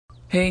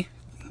Hey,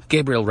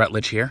 Gabriel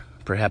Rutledge here.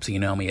 Perhaps you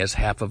know me as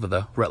half of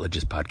the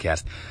Rutledge's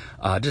podcast.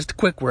 Just a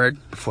quick word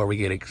before we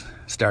get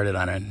started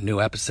on a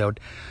new episode.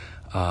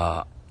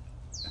 There's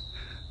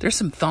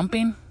some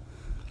thumping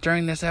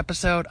during this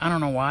episode. I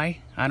don't know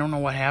why. I don't know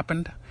what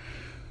happened.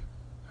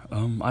 I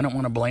don't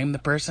want to blame the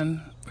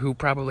person who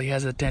probably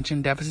has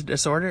attention deficit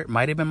disorder. It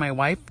might have been my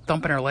wife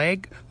thumping her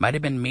leg. Might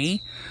have been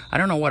me. I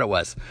don't know what it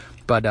was.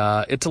 But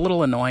it's a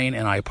little annoying,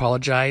 and I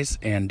apologize.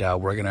 And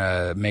we're going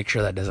to make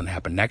sure that doesn't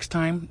happen next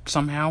time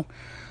somehow.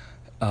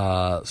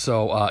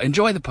 So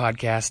enjoy the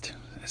podcast.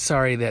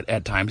 Sorry that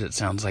at times it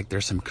sounds like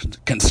there's some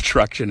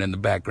construction in the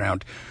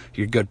background.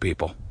 You're good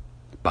people.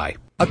 Bye.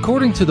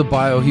 According to the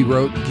bio he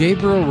wrote,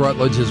 Gabriel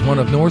Rutledge is one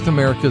of North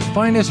America's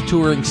finest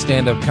touring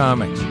stand-up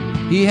comics.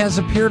 He has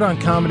appeared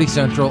on Comedy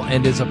Central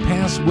and is a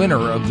past winner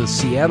of the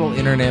Seattle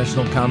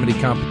International Comedy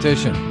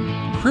Competition.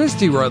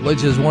 Christy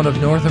Rutledge is one of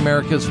North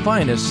America's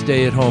finest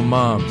stay-at-home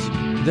moms.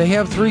 They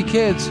have 3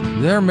 kids,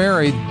 they're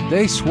married,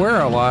 they swear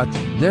a lot,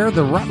 they're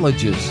the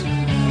Rutledges.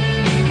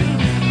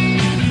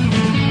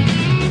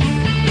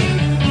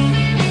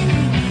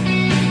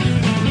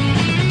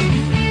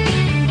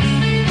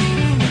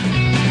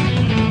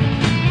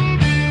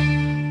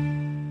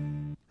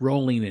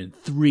 Rolling in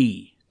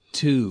 3,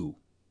 2.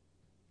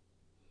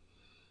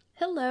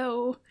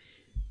 Hello.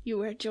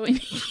 You are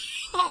joining.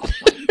 Oh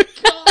my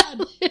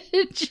God.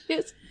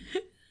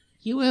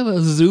 You have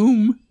a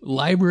Zoom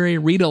library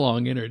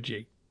read-along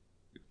energy.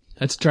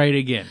 Let's try it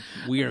again.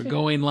 We are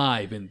going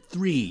live in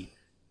 3.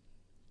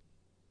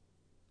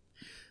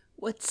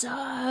 What's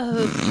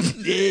up?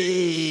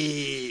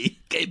 Hey,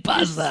 ¿qué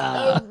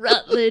pasa?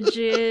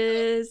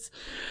 Rutledges.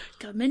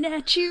 Coming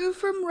at you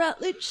from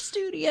Rutledge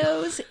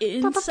Studios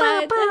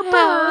inside the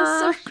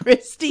house of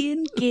Christy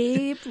and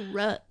Gabe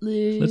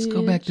Rutledge. Let's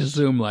go back to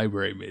Zoom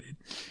library meeting.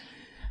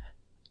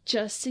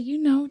 Just so you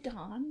know,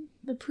 Don,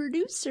 the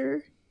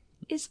producer,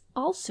 is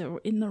also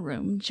in the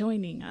room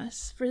joining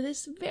us for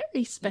this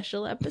very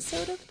special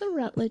episode of the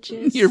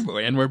Rutledges.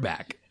 And we're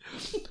back.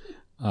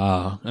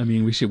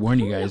 We should warn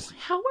you guys.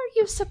 How are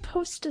you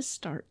supposed to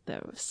start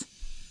those?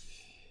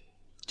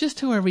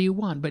 Just however you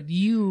want, but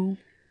you...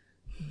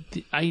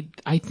 I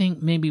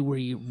think maybe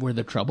where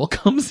the trouble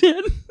comes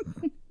in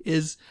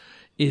is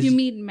you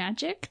mean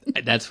magic?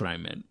 That's what I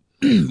meant.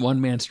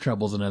 One man's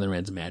trouble is another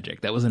man's magic.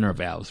 That was in our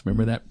vows.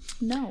 Remember that?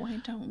 No, I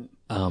don't.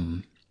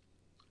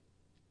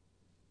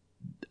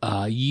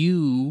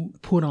 You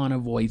put on a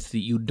voice that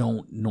you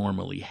don't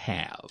normally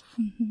have.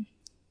 Mm-hmm.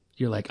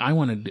 You're like, I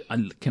want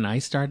to. Can I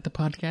start the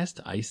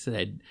podcast? I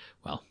said,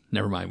 well,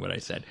 never mind what I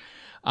said.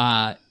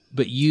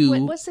 But you...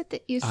 What was it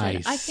that you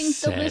said? I think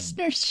the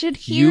listeners should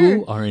hear.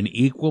 You are an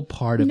equal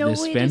part of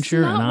this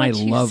venture, and I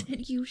love... You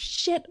said you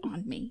shit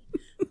on me.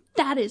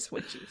 That is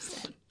what you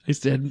said. I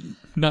said,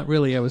 not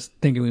really. I was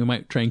thinking we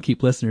might try and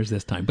keep listeners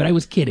this time, but I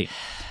was kidding.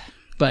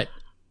 But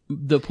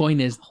the point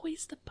is...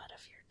 Always the butt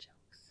of your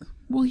jokes.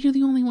 Well, you're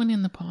the only one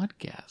in the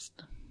podcast.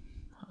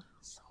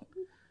 So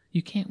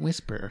you can't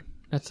whisper.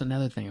 That's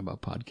another thing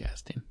about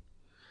podcasting.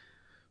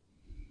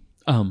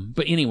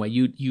 But anyway,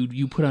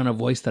 you put on a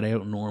voice that I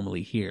don't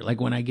normally hear. Like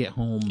when I get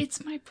home.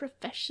 It's my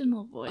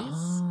professional voice.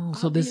 Oh,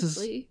 so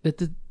obviously.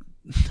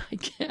 I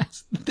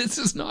guess this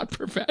is not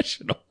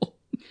professional.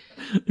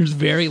 There's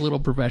very little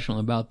professional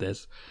about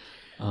this.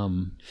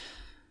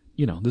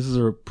 This is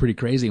a pretty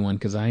crazy one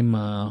because I'm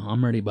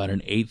already about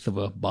an eighth of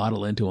a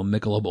bottle into a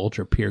Michelob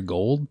Ultra Pure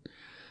Gold.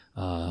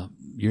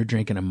 You're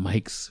drinking a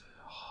Mike's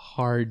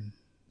Hard.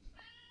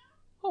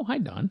 Oh, hi,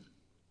 Don.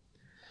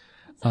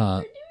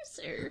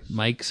 Producer.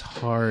 Mike's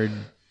Hard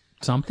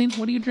something?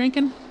 What are you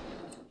drinking?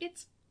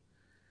 It's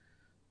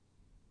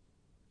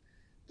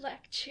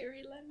black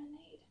cherry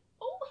lemonade.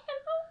 Oh,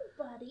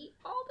 hello, buddy.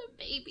 All the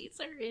babies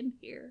are in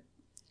here.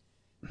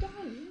 Don,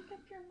 make up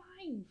your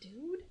mind,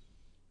 dude.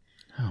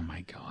 Oh,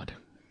 my God.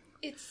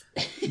 It's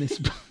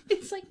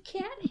it's like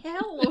cat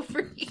hell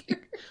over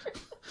here.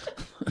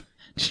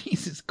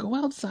 Jesus, go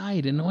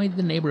outside. Annoy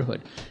the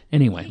neighborhood.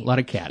 Anyway, a lot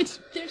of cats.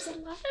 There's a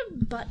lot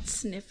of butt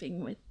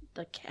sniffing with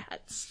the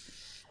cats.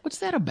 What's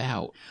that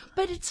about?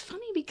 But it's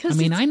funny because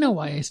I know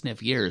why I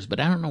sniff yours, but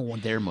I don't know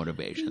what their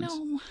motivations.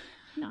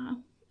 No.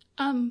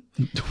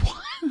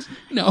 What?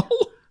 No.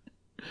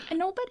 And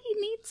nobody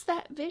needs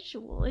that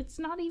visual. It's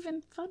not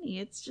even funny.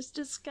 It's just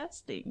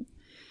disgusting.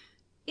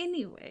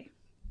 Anyway.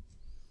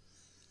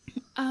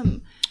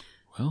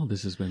 Well,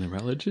 this has been the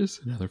Rutledges.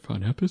 Another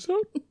fun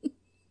episode.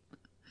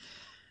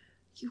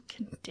 You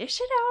can dish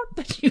it out,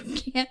 but you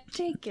can't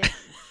take it.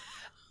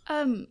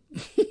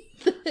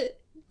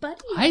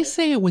 Buddy. I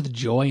say it with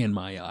joy in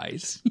my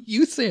eyes.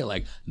 You say it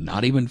like,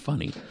 not even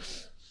funny.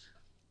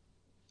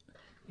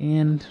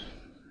 And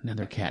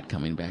another cat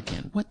coming back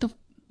in. What the...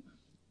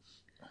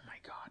 Oh my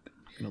God.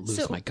 I'm going to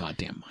lose my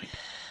goddamn mind.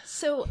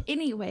 So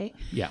anyway.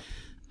 Yeah.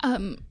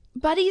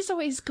 Buddy's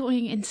always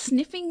going and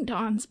sniffing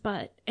Don's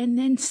butt and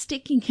then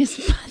sticking his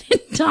butt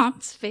in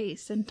Don's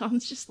face. And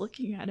Don's just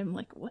looking at him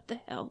like, what the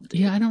hell, dude?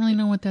 Yeah, I don't really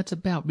know what that's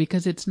about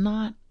because it's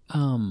not...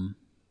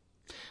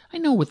 I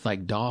know with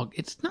like dog,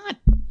 it's not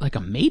like a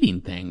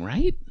mating thing,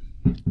 right?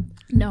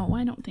 No,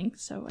 I don't think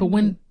so. But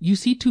when you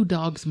see two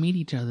dogs meet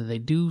each other, they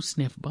do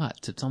sniff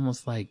butts. It's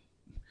almost like,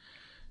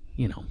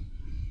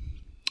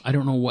 I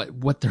don't know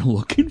what they're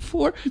looking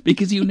for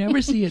because you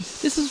never see it.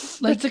 This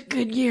is like that's a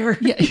good year.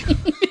 Yeah.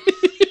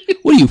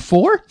 What are you,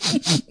 4?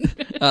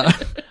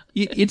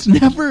 It's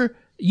never.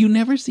 You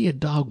never see a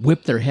dog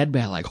whip their head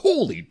back like,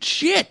 holy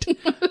shit!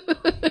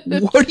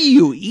 What do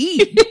you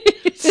eat?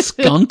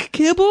 Skunk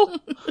kibble?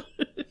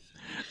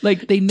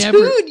 Like they never.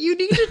 Dude, you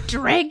need to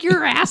drag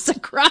your ass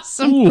across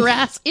some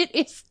grass. It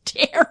is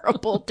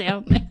terrible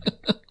down there.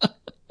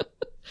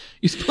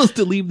 You're supposed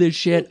to leave this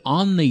shit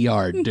on the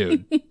yard,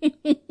 dude.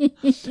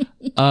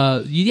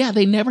 Yeah,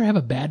 they never have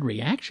a bad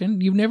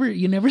reaction. You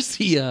never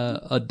see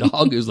a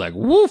dog who's like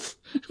woof.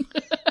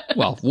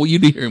 Well, you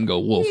do hear him go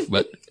woof,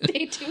 but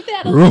they do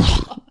that a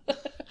lot.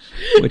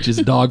 Which is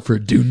dog for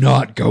do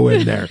not go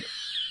in there.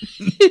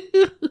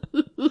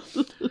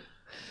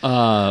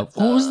 What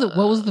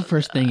was the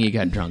first thing you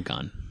got drunk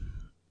on?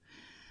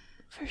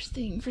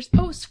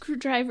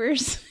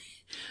 Screwdrivers.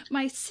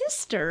 My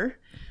sister,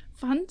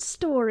 fun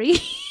story.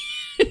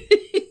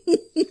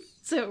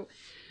 So,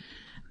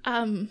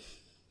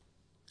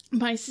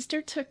 my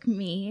sister took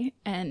me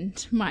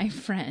and my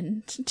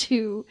friend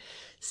to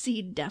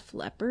see Def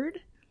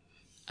Leppard.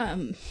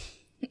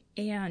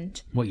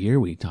 And what year are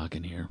we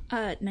talking here?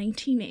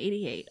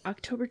 1988,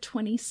 October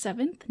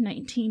 27th,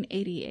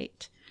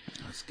 1988.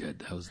 That's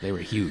good. They were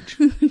huge.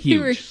 They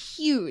were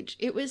huge.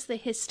 It was the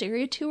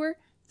Hysteria tour,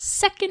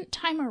 second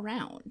time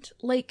around.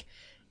 Like,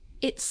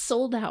 it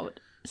sold out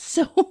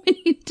so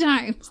many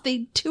times.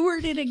 They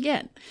toured it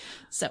again.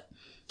 So,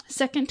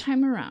 second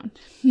time around.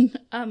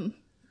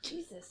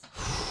 Jesus.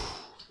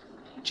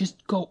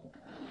 Just go.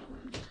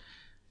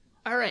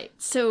 All right.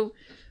 So,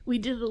 we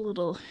did a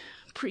little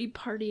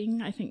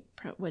pre-partying. I think,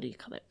 what do you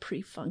call it?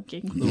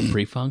 Pre-funking. A little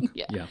pre-funk?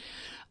 Yeah.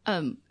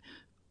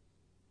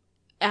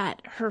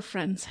 At her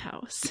friend's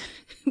house.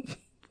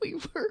 We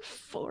were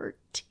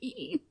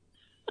 14.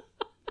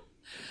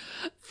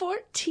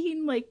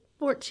 14, like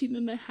 14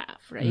 and a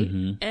half, right?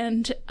 Mm-hmm.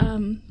 And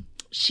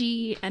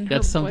she and her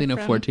That's something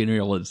boyfriend, a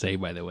 14-year-old would say,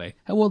 by the way.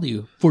 How old are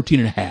you? 14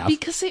 and a half.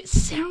 Because it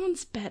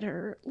sounds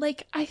better.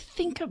 Like, I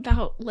think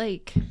about,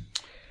 like,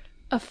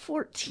 a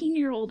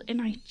 14-year-old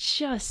and I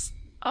just...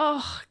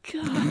 Oh,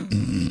 God.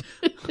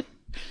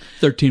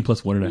 13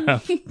 plus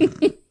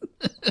 1.5.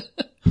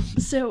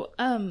 So,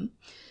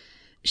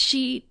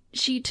 she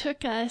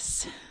took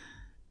us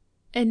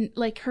and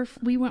like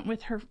we went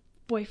with her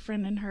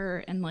boyfriend and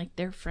her and like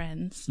their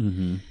friends.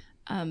 Mm-hmm.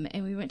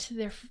 And we went to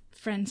their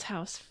friend's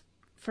house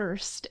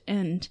first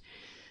and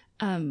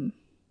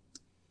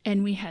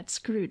we had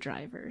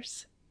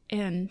screwdrivers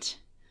and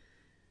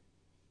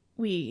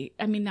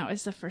that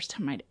was the first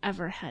time I'd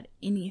ever had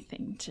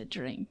anything to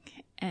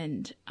drink.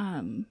 And,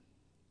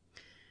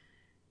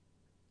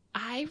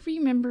 I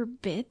remember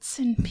bits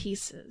and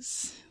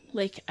pieces.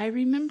 Like, I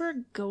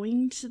remember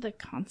going to the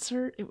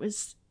concert. It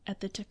was at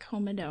the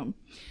Tacoma Dome.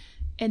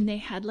 And they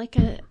had, like,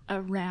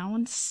 a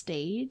round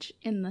stage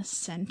in the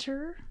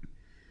center.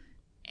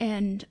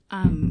 And,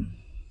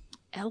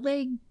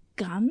 LA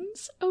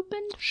Guns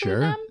opened for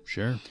them.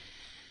 Sure.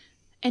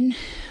 And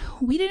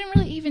we didn't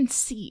really even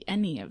see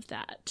any of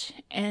that.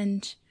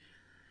 And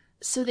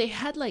so they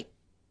had, like,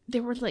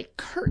 there were, like,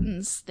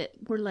 curtains that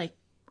were, like,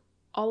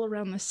 all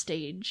around the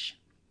stage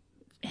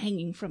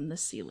hanging from the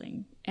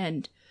ceiling.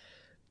 And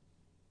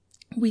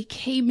we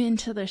came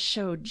into the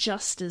show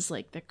just as,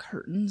 like, the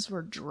curtains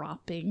were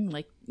dropping,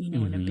 like,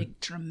 mm-hmm. in a big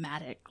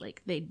dramatic,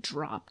 like, they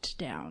dropped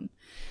down.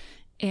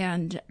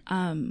 And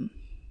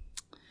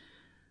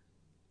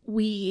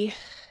we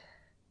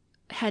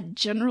had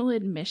general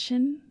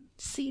admission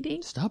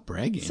seating. Stop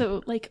bragging.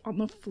 So, like, on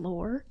the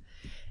floor.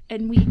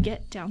 And we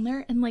get down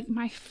there, and, like,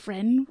 my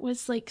friend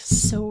was, like,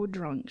 so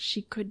drunk,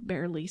 she could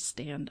barely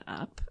stand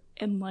up.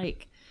 And,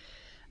 like,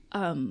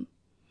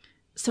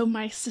 so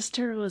my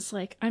sister was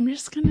like, I'm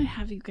just gonna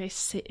have you guys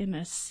sit in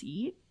a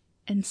seat.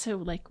 And so,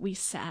 like, we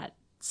sat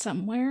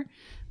somewhere.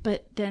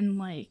 But then,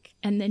 like,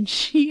 and then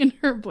she and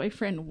her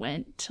boyfriend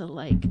went to,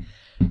 like,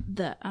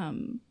 the,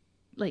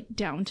 like,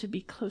 down to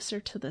be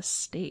closer to the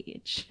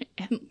stage.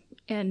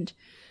 And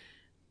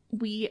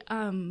we,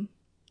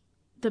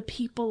 the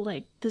people,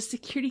 like, the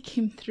security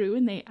came through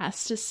and they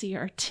asked to see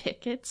our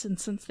tickets. And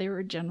since they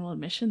were general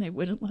admission, they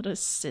wouldn't let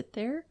us sit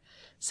there.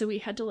 So we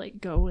had to,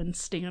 like, go and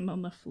stand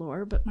on the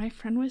floor. But my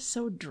friend was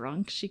so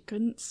drunk, she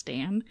couldn't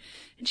stand.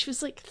 And she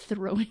was, like,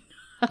 throwing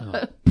up.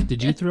 Oh.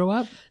 Did you throw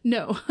up?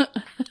 No.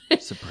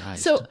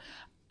 Surprised. So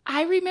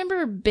I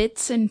remember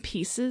bits and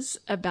pieces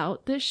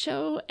about this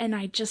show. And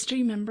I just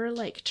remember,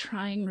 like,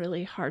 trying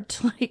really hard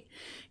to, like,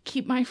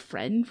 keep my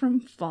friend from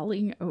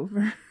falling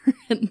over.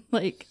 And,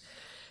 like...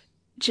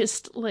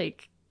 just,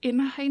 like, in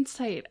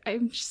hindsight,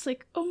 I'm just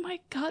like, oh my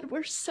God,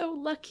 we're so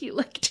lucky.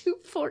 Like, 2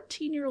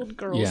 14-year-old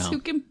girls who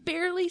can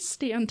barely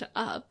stand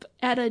up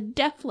at a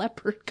Def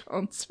Leppard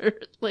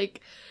concert. Like,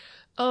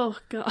 oh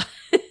God.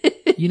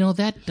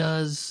 That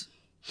does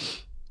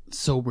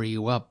sober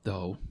you up,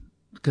 though.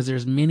 Because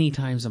there's many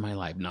times in my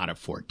life, not at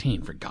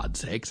 14, for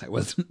God's sakes, I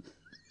wasn't.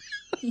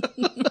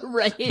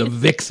 Right. The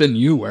vixen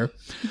you were.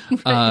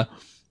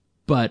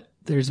 But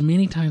there's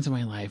many times in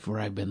my life where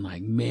I've been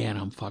like, man,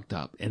 I'm fucked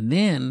up. And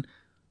then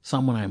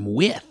someone I'm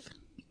with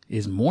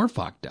is more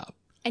fucked up.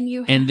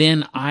 And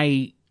then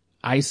I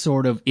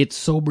sort of, it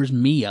sobers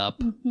me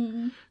up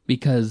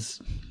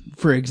because,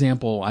 for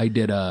example, I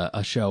did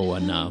a show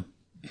on,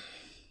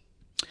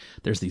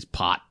 there's these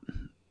pot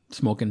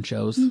smoking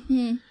shows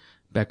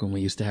back when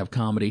we used to have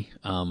comedy,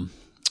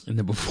 in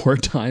the before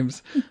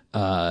times.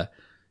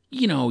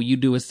 You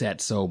do a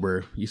set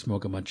sober, you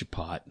smoke a bunch of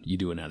pot, you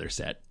do another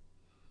set.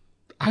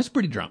 I was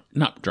pretty drunk.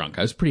 Not drunk.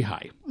 I was pretty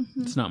high.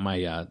 It's not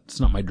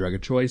my drug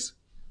of choice.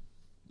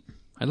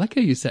 I like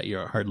how you set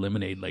your hard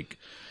lemonade like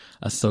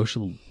a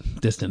social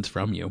distance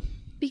from you.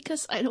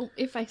 Because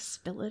if I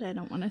spill it, I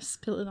don't want to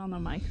spill it on the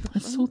microphone.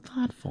 That's so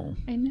thoughtful.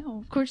 I know.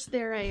 Of course,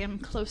 there I am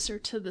closer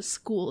to the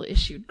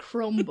school-issued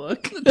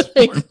Chromebook. That's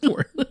more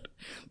important.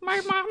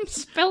 My mom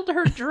spilled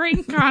her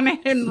drink on it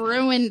and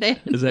ruined it.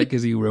 Is that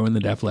because you ruined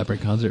the Def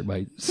Leppard concert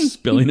by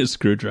spilling a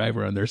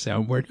screwdriver on their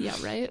soundboard? Yeah,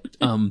 right?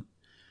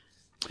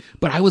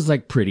 But I was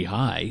like pretty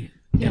high,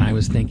 and I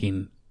was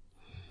thinking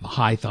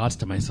high thoughts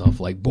to myself,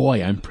 like,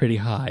 boy, I'm pretty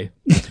high.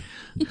 But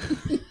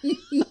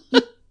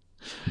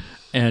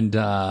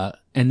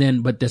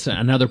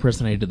another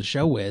person I did the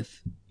show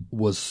with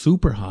was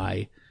super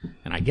high,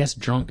 and I guess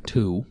drunk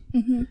too.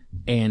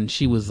 And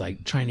she was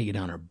like trying to get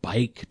on her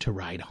bike to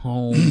ride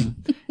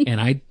home.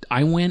 And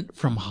I went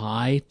from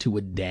high to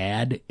a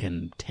dad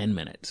in 10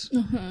 minutes.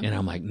 And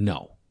I'm like,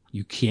 no,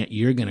 you can't,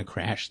 you're going to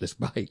crash this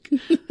bike.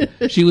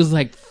 She was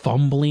like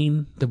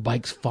fumbling, the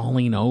bike's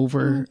falling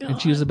over,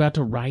 and she was about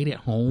to ride it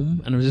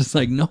home. And I was just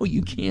like, no,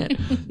 you can't.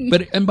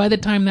 And by the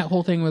time that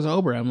whole thing was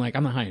over, I'm like,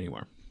 I'm not high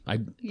anymore.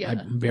 I'm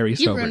very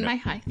sober. You ruined now. my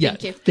high.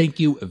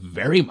 Thank you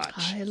very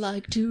much. I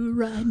like to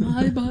ride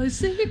my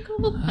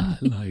bicycle. I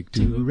like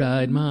to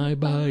ride my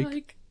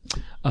bike.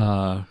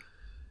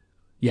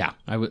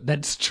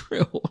 That's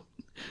true.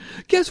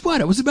 Guess what?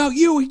 It was about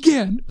you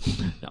again.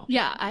 No.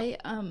 Yeah,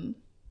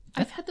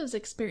 I've had those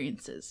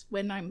experiences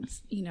when I'm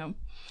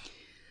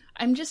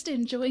just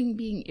enjoying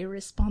being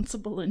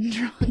irresponsible and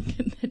drunk,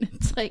 and then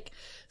it's like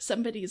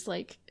somebody's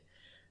like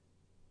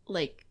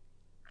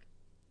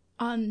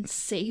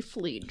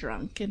unsafely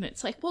drunk, and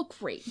it's like, well,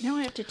 great, now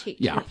I have to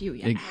take care of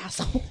you,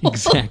 asshole.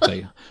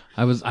 Exactly.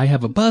 I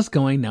have a buzz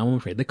going, now I'm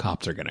afraid the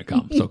cops are gonna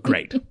come, so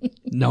great.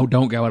 No,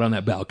 don't go out on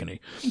that balcony.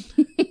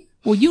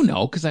 Well,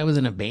 because I was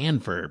in a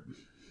band for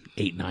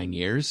 8-9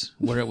 years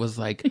where it was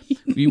like,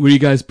 were you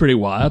guys pretty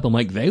wild? I'm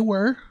like, they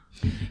were.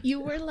 You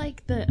were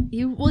like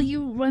you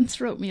once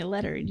wrote me a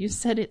letter and you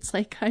said it's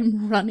like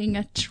I'm running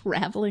a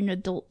traveling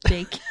adult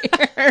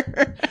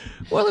daycare.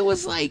 Well, it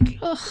was like,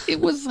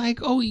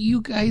 oh,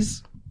 you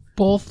guys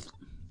both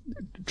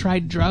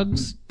tried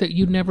drugs that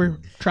you'd never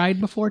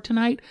tried before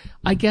tonight?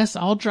 I guess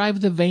I'll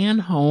drive the van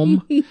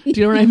home. Do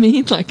you know what I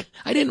mean? Like,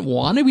 I didn't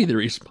want to be the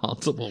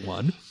responsible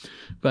one,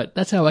 but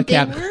that's how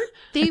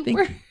They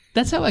were.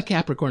 That's how a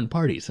Capricorn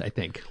parties, I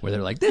think, where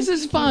they're like, this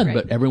is fun, right.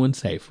 But everyone's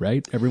safe,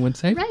 right? Everyone's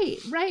safe?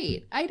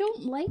 Right. I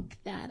don't like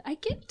that. I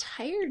get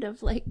tired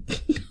of, like,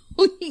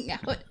 going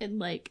out and,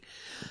 like,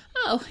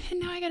 oh, and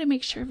now I gotta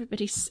make sure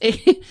everybody's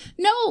safe.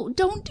 No,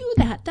 don't do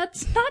that.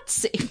 That's not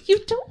safe. You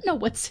don't know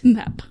what's in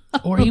that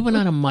bottle. Or even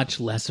on a much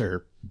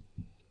lesser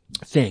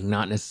thing,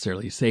 not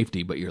necessarily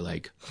safety, but you're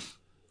like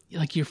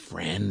your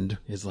friend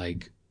is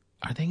like,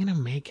 are they gonna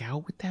make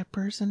out with that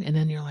person? And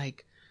then you're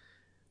like,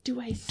 do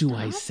I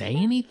say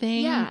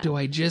anything? Yeah. Do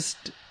I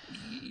just,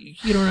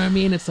 you know what I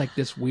mean? It's like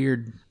this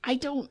weird. I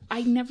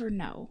never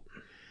know.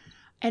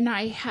 And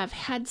I have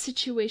had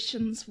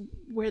situations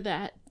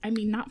where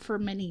not for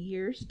many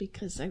years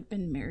because I've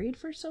been married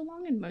for so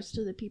long and most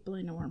of the people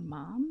I know are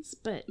moms,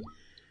 but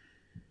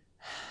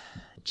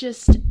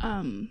just,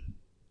 I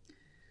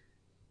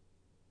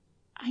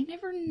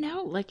never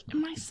know. Like,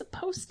 am I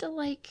supposed to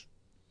like,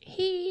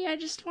 hey, I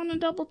just want to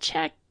double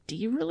check. Do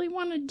you really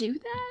want to do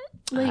that?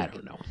 Like, I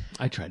don't know.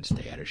 I try to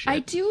stay out of shit. I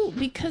do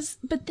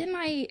but then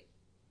I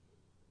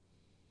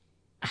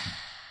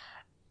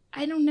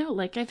don't know.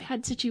 Like, I've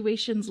had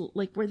situations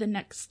like where the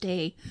next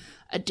day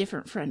a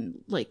different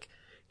friend like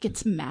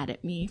gets mad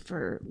at me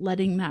for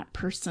letting that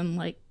person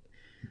like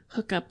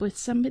hook up with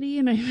somebody,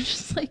 and I'm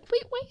just like,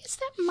 wait, why is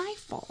that my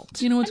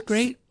fault? You know what's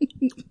great?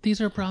 These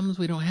are problems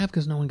we don't have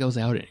because no one goes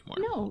out anymore.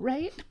 No,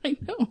 right? I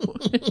know.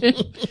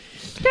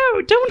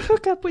 No, don't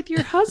hook up with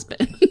your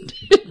husband.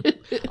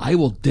 I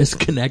will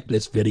disconnect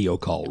this video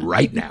call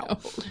right now.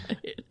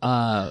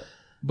 Right?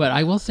 But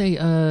I will say,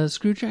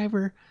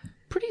 Screwdriver,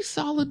 pretty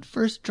solid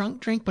first drunk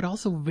drink, but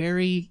also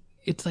very.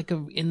 It's like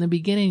in the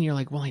beginning, you're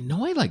like, well, I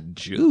know I like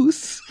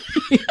juice.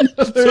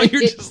 So you're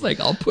just like,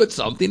 I'll put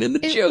something in the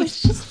juice. It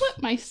was just what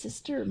my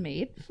sister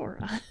made for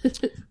us.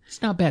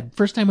 It's not bad.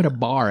 First time at a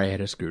bar, I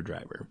had a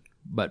screwdriver.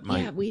 But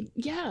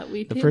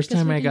the first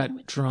time I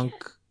got drunk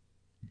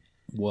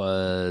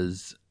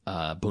was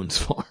Boone's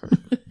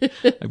Farm.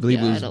 I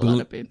believe it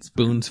was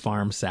Boone's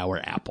Farm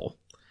Sour Apple.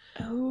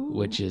 Oh,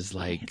 which is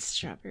like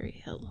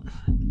Strawberry Hill.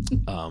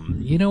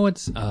 You know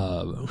what's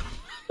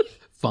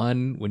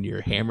fun when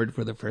you're hammered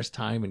for the first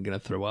time and going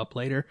to throw up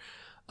later.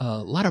 A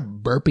lot of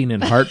burping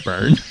and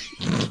heartburn.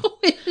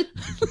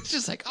 It's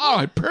just like,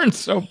 oh, it burns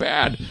so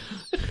bad.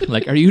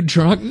 Like, are you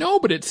drunk? No,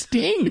 but it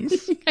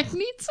stings. I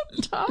need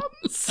some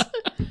Tums.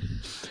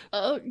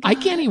 Oh, God. I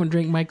can't even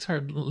drink Mike's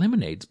Hard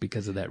Lemonades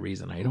because of that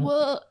reason. I don't.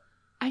 Well,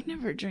 I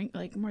never drink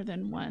like more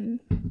than one.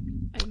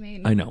 I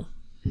mean, I know.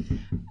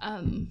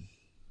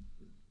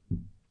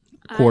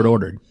 Court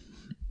ordered.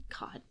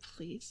 God,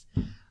 please.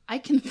 I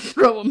can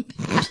throw them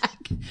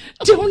back.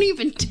 Don't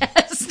even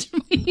test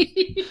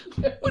me.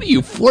 What are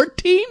you,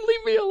 14?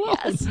 Leave me alone.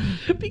 Yes,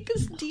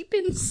 because deep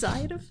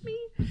inside of me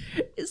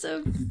is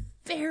a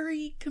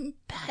very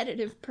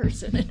competitive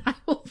person, and I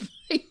will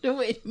find a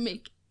way to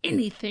make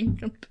anything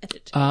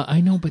competitive.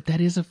 I know, but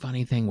that is a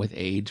funny thing with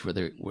age,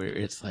 where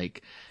it's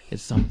like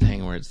it's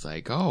something where it's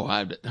like, oh,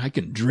 I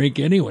can drink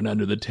anyone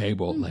under the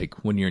table. Like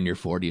when you're in your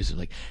 40s, it's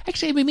like,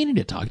 actually, I've been meaning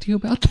to talk to you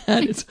about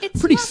that. It's a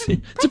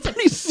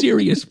pretty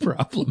serious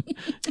problem.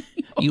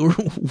 You were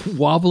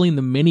wobbling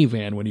the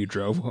minivan when you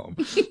drove home.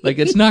 Like,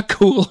 it's not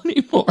cool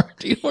anymore.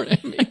 Do you know what I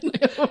mean?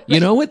 Like, you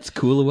know what's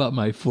cool about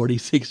my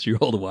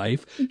 46-year-old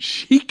wife?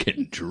 She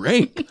can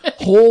drink.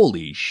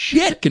 Holy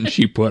shit, can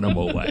she put them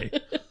away?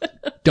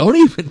 Don't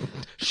even,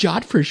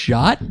 shot for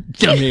shot?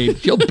 I mean,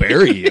 she'll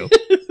bury you.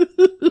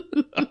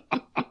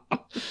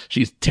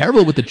 She's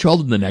terrible with the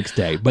children the next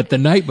day, but the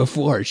night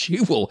before,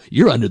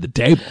 you're under the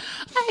table.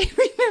 I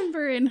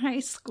remember in high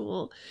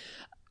school,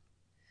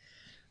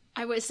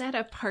 I was at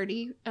a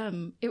party.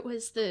 It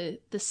was the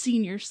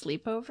senior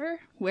sleepover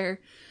where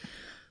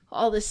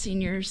all the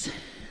seniors,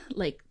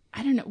 like,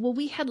 I don't know. Well,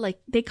 we had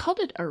they called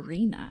it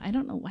arena. I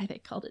don't know why they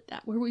called it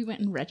that, where we went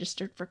and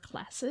registered for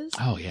classes.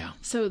 Oh, yeah.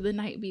 So the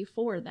night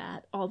before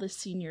that, all the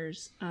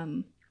seniors,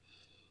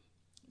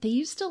 they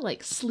used to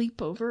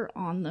sleep over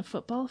on the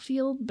football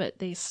field, but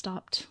they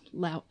stopped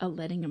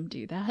letting them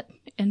do that.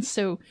 And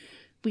so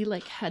we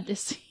had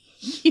this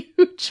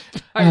huge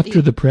party.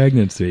 After the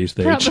pregnancies,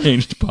 they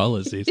changed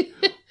policies.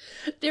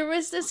 There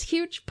was this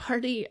huge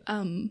party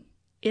in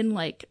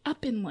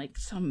up in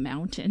some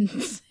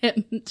mountains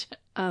and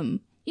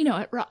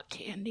at Rock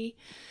Candy.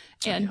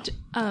 And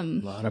a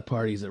lot of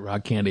parties at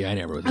Rock Candy I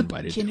never was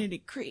invited to. Kennedy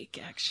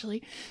Creek,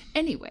 actually.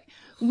 Anyway,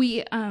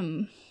 we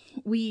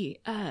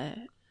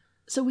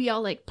so we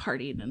all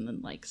partied and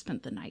then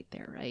spent the night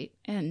there, right?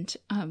 And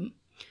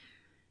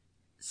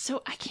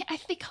so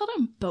they called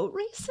them boat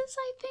races,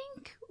 I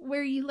think,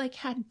 where you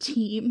had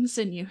teams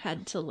and you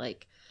had to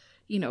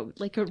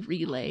a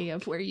relay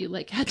of where you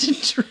had to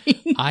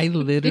train. I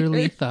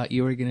literally thought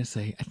you were going to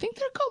say, I think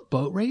they're called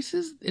boat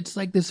races. It's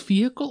like this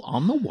vehicle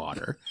on the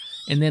water,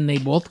 and then they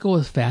both go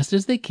as fast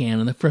as they can,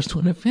 and the first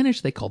one to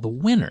finish they call the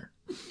winner.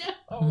 No.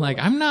 I'm like,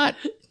 I'm not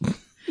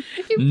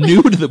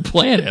new to the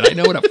planet. I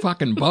know what a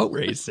fucking boat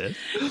race is.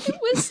 It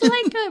was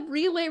like a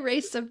relay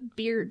race of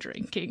beer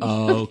drinking.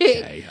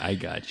 Okay, I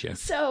gotcha.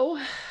 So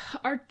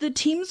the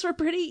teams were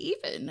pretty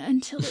even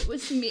until it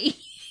was me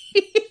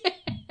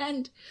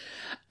and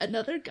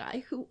another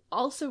guy who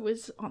also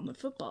was on the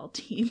football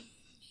team,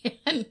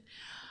 and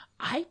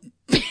I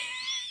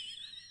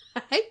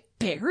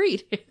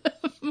buried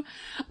him.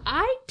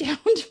 I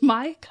downed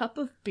my cup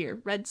of beer,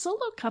 Red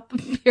Solo cup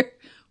of beer,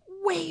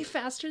 way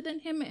faster than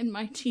him, and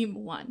my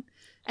team won.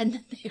 And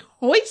then they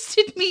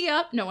hoisted me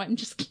up. No, I'm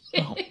just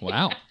kidding. Oh,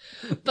 wow.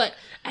 But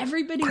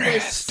everybody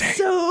was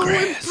so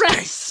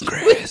impressed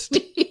with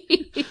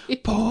me.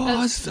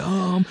 Pour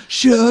some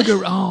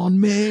sugar on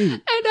me.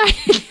 And I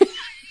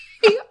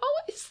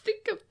always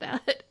think of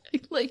that.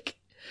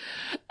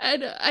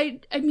 And I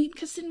mean,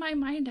 because in my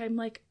mind, I'm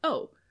like,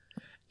 oh,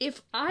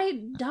 if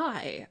I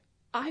die,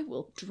 I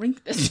will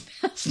drink this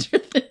faster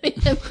than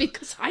him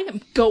because I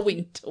am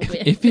going to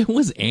win. If it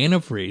was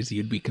antifreeze,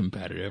 you'd be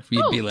competitive.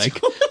 You'd be like,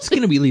 totally. It's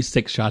going to be at least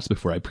 6 shots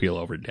before I peel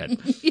over dead.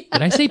 Yeah.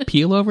 Did I say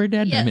peel over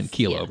dead? Yes, I meant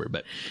keel over,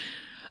 but...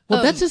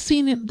 Well, that's a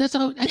scene.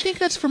 I think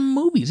that's from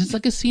movies. It's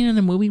like a scene in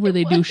a movie where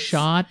they do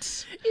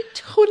shots. It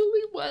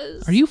totally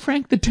was. Are you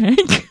Frank the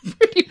Tank?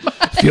 Pretty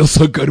much. Feels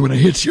so good when it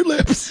hits your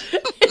lips. I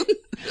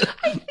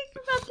think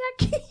about that.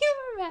 Can you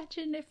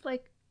imagine if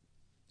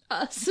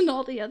us and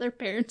all the other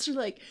parents are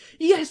like,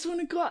 you guys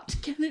want to go out to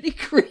Kennedy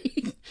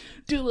Creek,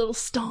 do a little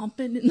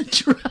stomping in the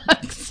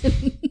trucks,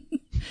 and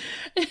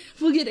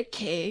we'll get a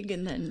keg,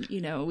 and then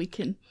we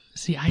can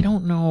see. I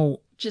don't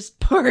know.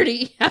 Just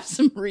party, have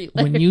some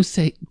relay. When you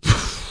say.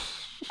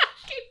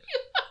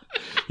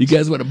 You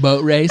guys want a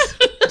boat race?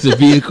 It's a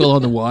vehicle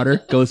on the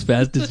water. Go as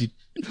fast as you...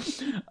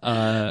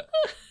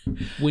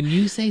 when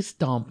you say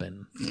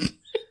stomping,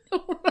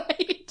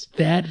 right,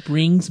 that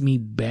brings me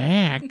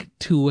back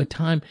to a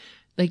time...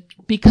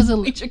 because...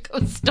 we should go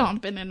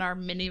stomping in our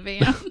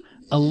minivan.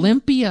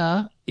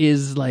 Olympia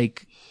is,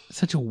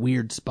 such a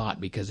weird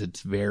spot because it's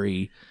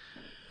very...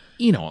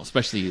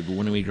 especially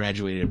when we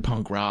graduated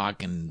punk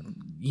rock and,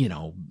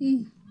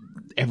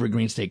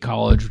 Evergreen State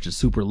College, which is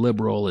super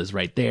liberal, is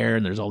right there,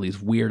 and there's all these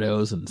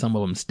weirdos, and some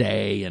of them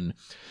stay,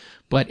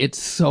 but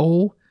it's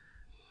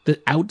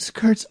the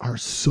outskirts are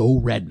so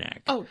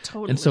redneck. Oh,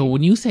 totally. And so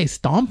when you say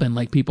stomping,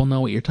 people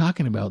know what you're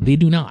talking about. They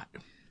do not.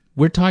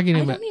 We're talking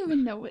I about don't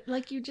even know what.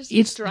 Like, you just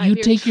it's drive you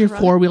your take your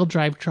truck. 4-wheel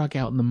drive truck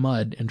out in the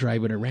mud and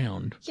drive it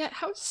around. Yeah,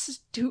 how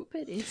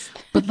stupid is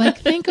that? But like,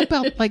 think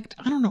about like,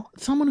 I don't know,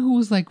 someone who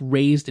was like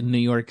raised in New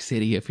York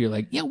City. If you're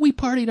like, yeah, we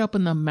partied up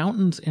in the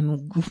mountains,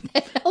 and What the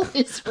hell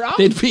is wrong?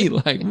 they'd be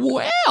like,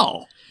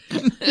 well,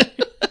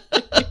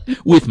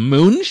 with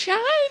moonshine.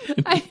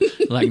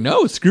 Like,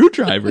 no,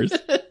 screwdrivers.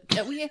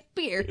 Can we have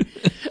beer?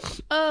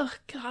 Oh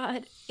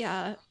God,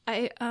 yeah.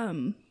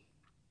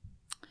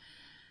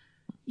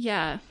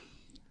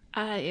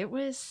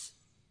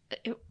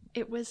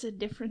 It was a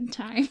different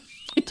time.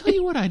 I'll tell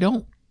you what, I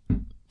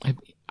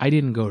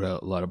didn't go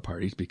to a lot of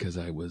parties because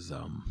I was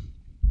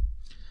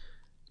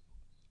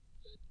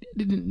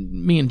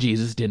me and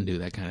Jesus didn't do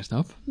that kind of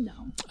stuff. No.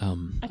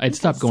 I'd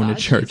stopped going to saw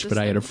church, Jesus but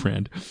I had a then.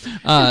 friend.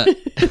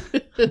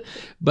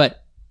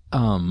 But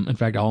in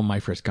fact, all of my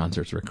first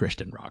concerts were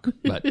Christian rock.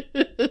 But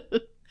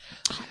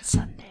On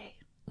Sunday.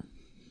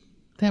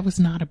 that was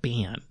not a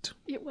band.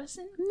 It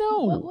wasn't?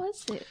 No. What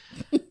was it?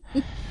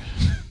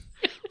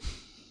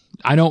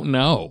 I don't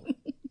know.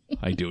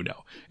 I do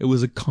know. It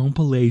was a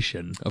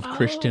compilation of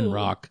Christian Oh.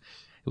 rock.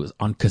 It was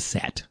on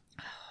cassette.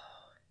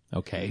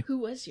 Okay. Who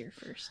was your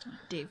first one?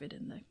 David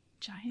and the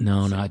Giants?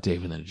 No, not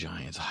David and the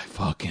Giants. I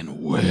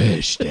fucking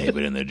wish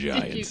David and the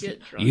Giants.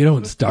 get drunk You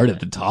don't start at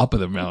the top of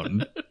the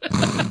mountain.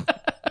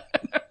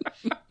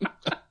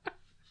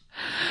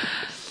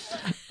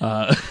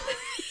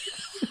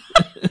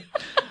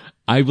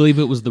 I believe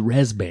it was the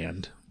Rez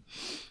Band.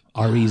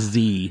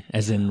 R-E-Z,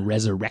 as in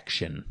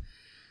Resurrection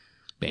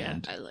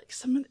Band. I like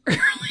some of the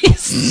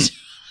earliest.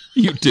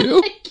 You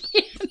do? I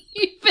can't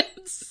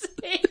even say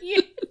it.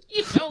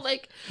 You know,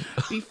 like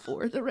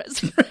before the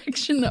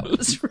resurrection, that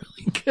was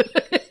really good.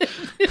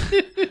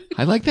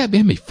 I like that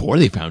band before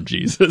they found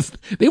Jesus.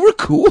 They were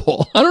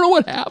cool. I don't know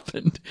what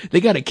happened.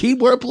 They got a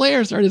keyboard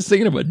player, started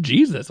singing about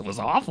Jesus. It was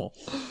awful.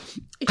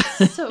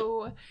 It's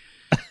so.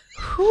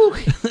 Whew.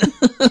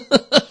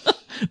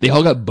 They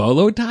all got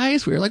bolo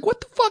ties. We were like,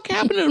 what the fuck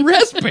happened to the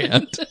Rez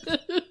Band?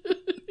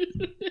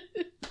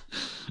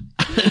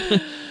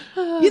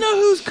 You know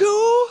who's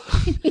cool?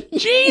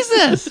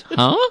 Jesus.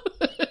 Huh?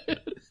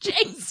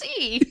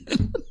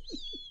 JC.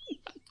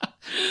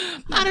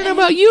 I don't know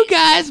about you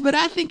guys, but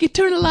I think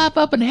Eternal Life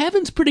Up in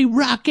Heaven's pretty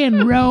rock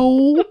and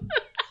roll. Did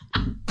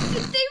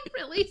they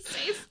really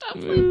say stuff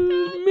like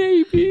that?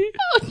 Maybe.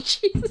 Oh,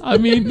 Jesus. I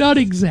mean, not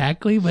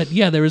exactly, but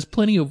yeah, there was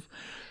plenty of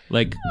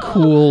like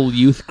cool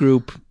youth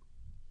group.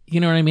 You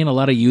know what I mean? A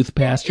lot of youth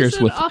pastors It's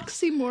an with.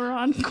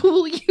 oxymoron.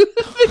 Cool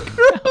youth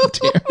group.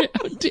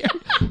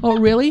 Oh,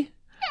 really?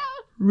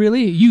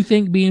 Really? You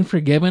think being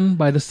forgiven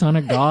by the Son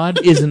of God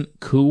isn't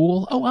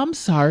cool? Oh, I'm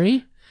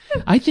sorry.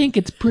 I think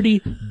it's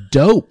pretty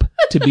dope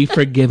to be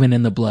forgiven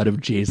in the blood of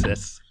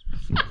Jesus.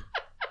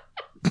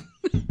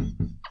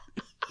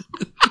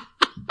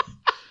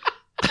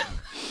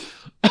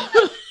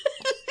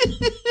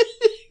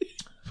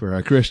 For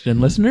our Christian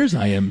listeners,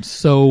 I am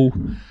so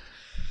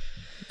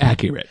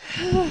accurate.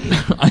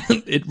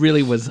 It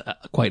really was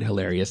quite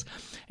hilarious.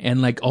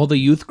 And like all the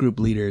youth group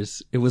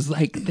leaders, it was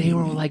like they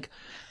were like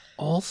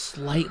all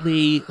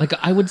slightly, like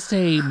I would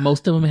say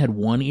most of them had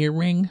one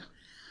earring,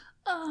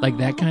 like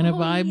that kind of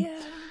vibe.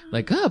 Yeah.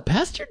 Like, oh,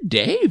 Pastor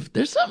Dave,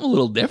 there's something a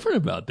little different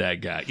about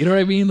that guy. You know what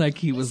I mean? Like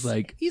he was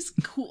like, He's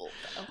cool,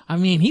 though. I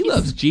mean, he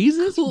loves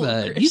Jesus, cool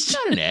but he's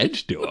got an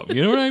edge to him.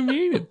 You know what I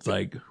mean? It's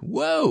like,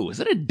 whoa, is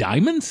that a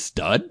diamond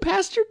stud,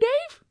 Pastor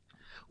Dave?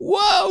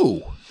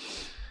 Whoa.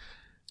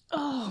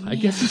 Oh, man. I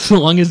guess as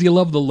long as you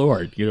love the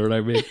Lord, you know what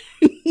I mean?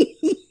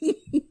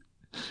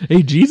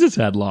 Hey, Jesus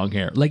had long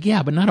hair. Like,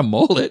 yeah, but not a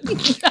mullet. God,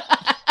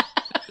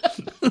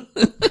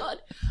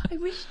 I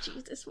wish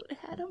Jesus would have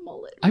had a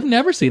mullet. I've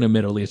never seen a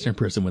Middle Eastern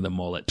person with a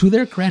mullet. To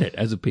their credit,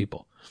 as a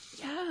people.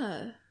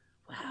 Yeah.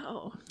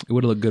 Wow. It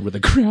would have looked good with a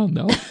crown,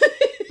 though.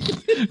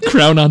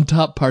 Crown on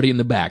top, party in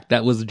the back.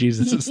 That was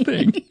Jesus'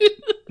 thing.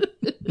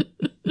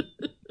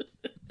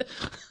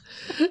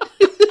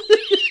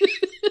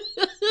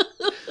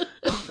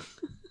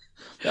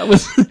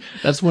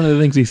 That's one of the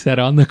things he said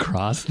on the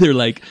cross. They're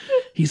like,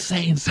 he's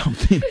saying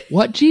something.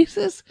 What,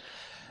 Jesus?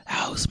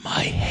 How's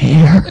my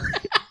hair?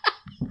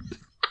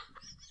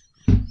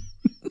 I'm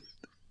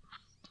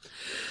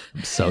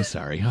so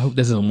sorry. I hope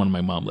this isn't one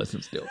my mom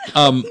listens to.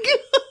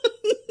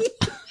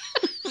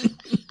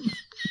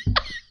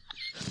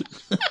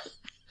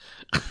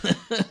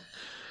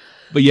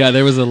 But yeah,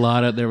 there was a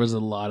lot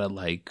of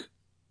like,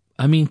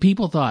 I mean,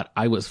 people thought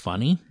I was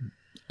funny.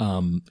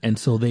 And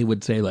so they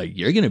would say like,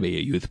 you're going to be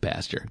a youth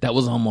pastor. That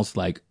was almost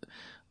like,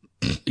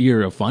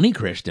 you're a funny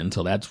Christian.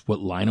 So that's what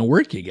line of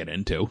work you get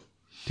into.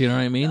 Do you know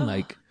what I mean?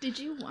 Like, Did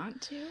you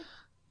want to?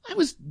 I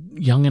was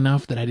young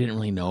enough that I didn't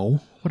really know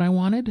what I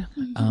wanted.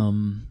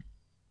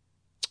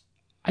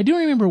 I do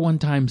remember one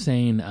time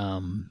saying,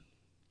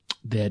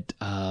 that,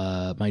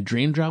 my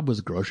dream job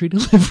was grocery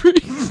delivery.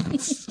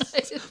 This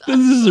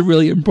is a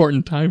really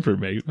important time for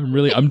me.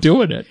 I'm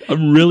doing it.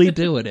 I'm really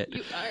doing it.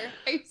 You are.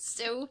 I'm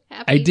so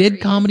happy. I for did you.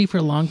 comedy for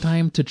a long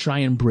time to try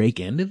and break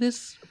into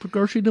this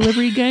grocery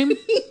delivery game.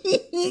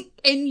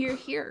 And you're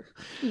here.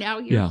 Now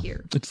you're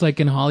here. It's like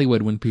in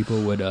Hollywood when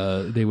people would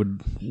they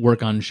would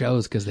work on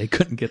shows because they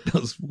couldn't get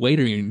those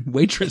waiter and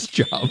waitress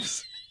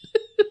jobs.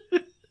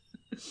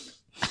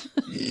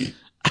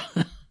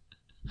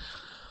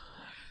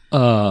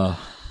 I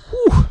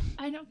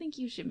don't think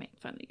you should make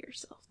fun of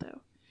yourself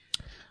though,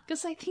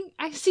 because I think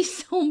I see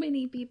so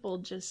many people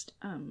just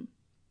I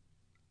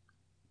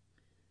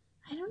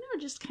don't know,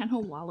 just kind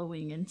of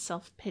wallowing in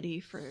self-pity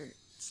for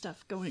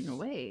stuff going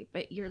away.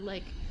 But you're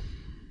like,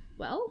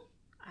 well,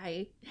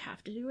 I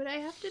have to do what I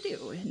have to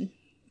do and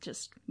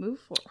just move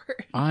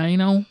forward. I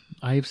know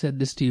I've said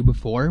this to you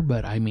before,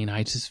 but I mean,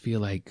 I just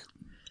feel like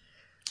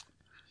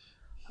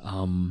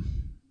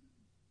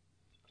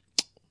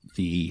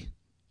the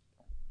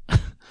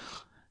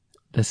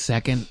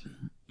second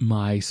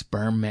my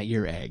sperm met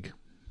your egg,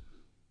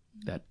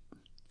 that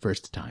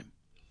first time,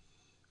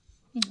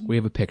 we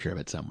have a picture of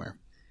it somewhere.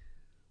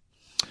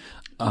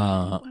 Who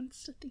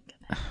wants to think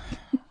of that?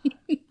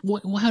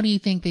 Well, how do you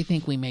think they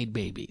think we made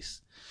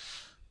babies?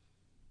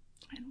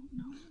 I don't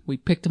know. We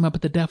picked him up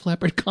at the Def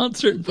Leppard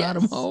concert and brought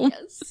him home.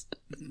 Yes.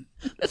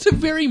 That's a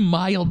very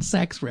mild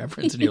sex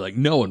reference, and you're like,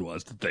 no one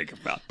wants to think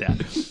about that.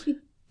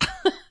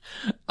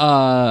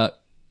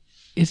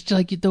 It's just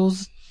like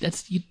those.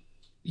 That's you.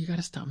 You got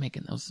to stop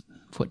making those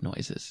foot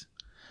noises.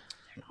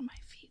 They're not my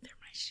feet. They're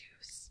my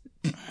shoes.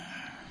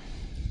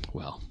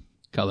 Well,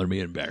 color me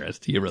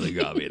embarrassed. You really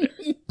got me there.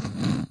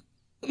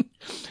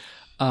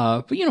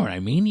 But you know what I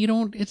mean? You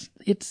don't,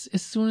 it's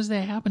as soon as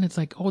they happen, it's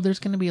like, oh, there's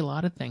going to be a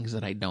lot of things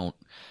that I don't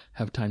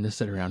have time to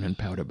sit around and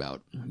pout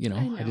about. You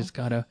know, I just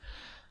gotta,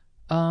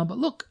 but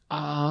look,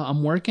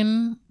 I'm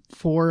working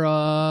for,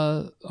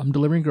 I'm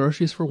delivering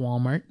groceries for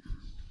Walmart.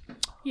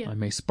 Yeah.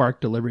 I'm a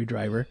Spark delivery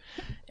driver.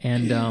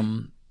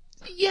 And,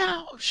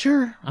 yeah,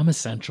 sure, I'm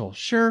essential.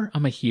 Sure,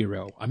 I'm a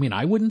hero. I mean,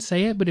 I wouldn't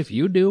say it, but if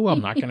you do, I'm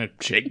not going to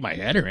shake my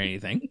head or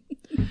anything.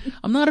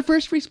 I'm not a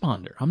first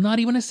responder. I'm not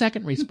even a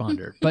second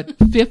responder. But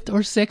fifth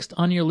or sixth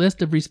on your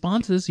list of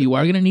responses, you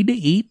are going to need to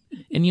eat,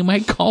 and you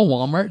might call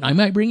Walmart, and I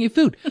might bring you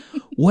food.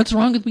 What's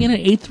wrong with being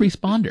an eighth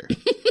responder?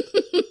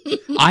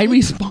 I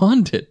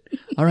responded.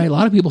 All right, a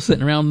lot of people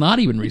sitting around not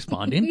even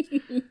responding.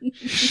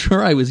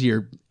 Sure, I was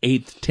your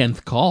 8th,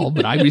 10th call,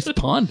 but I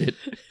responded.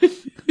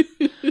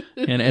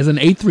 And as an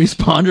 8th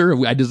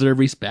responder, I deserve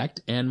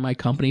respect. And my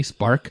company,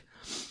 Spark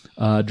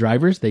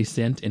Drivers, they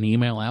sent an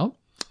email out.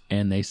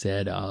 And they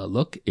said,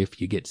 look, if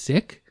you get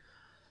sick,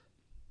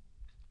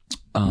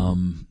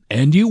 and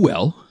you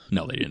will.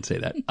 No, they didn't say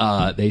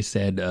that. They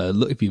said,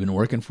 look, if you've been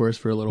working for us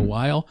for a little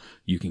while,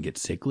 you can get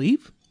sick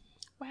leave.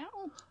 Wow.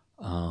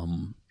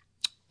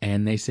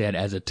 And they said,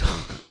 as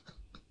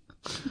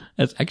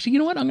actually, you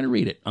know what? I'm going to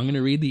read it. I'm going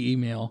to read the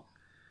email.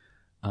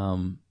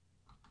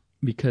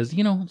 Because,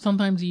 you know,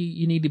 sometimes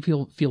you need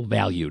to feel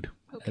valued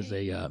as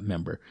a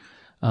member.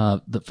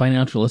 The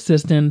financial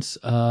assistance,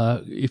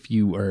 if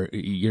your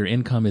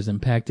income is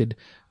impacted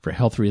for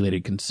health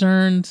related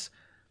concerns,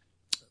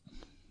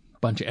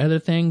 bunch of other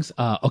things.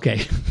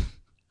 Okay.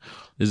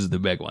 This is the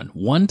big one.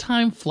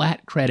 One-time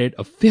flat credit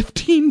of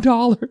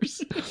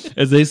 $15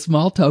 as a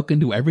small token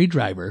to every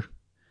driver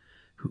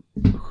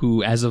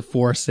who as of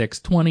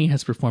 4/6/20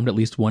 has performed at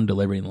least one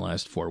delivery in the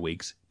last 4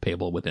 weeks,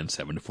 payable within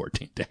 7 to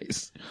 14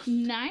 days.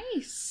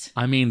 Nice.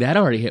 I mean, that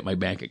already hit my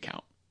bank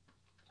account.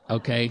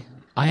 Okay.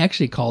 I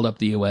actually called up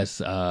the U.S.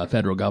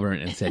 Federal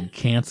government and said,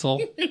 cancel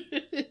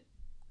the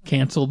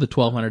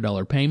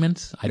 $1,200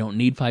 payments. I don't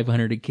need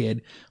 $500 a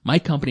kid. My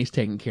company's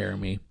taking care of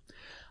me.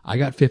 I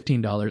got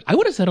 $15. I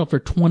would have settled for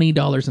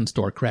 $20 in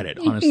store credit,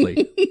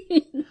 honestly.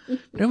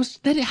 But it was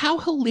how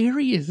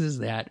hilarious is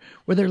that?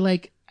 Where they're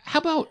like, how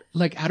about,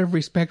 like, out of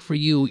respect for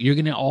you, you're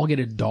going to all get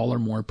 $1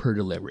 more per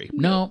delivery.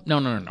 No.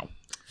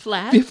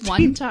 Flat,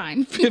 one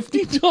time.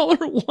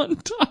 $50 one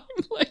time.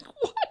 Like,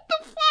 what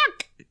the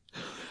fuck?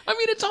 I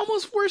mean, it's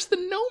almost worse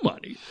than no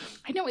money.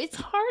 I know, it's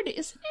hard.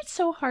 Isn't it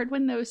so hard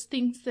when those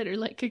things that are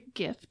like a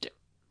gift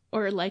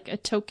or like a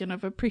token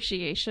of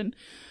appreciation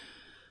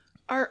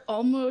are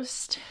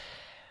almost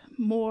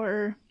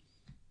more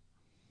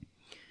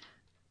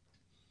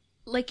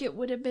like it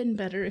would have been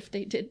better if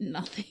they did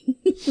nothing.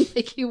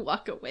 Like you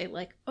walk away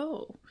like,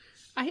 oh,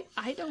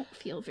 I don't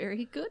feel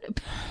very good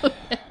about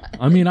that.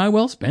 I mean, I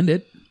will spend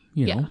it,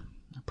 you know,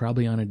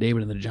 probably on a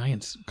David and the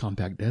Giants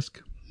compact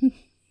disc.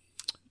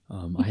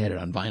 I had it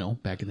on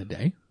vinyl back in the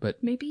day,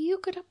 but maybe you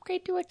could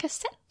upgrade to a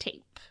cassette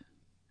tape.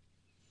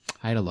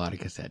 I had a lot of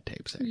cassette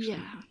tapes, actually.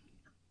 Yeah.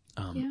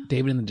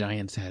 David and the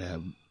Giants had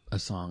a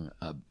song,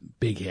 a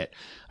big hit.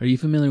 Are you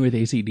familiar with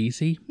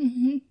AC/DC?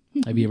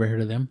 Mm-hmm. Have you ever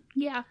heard of them?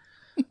 Yeah.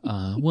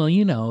 Well,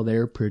 you know,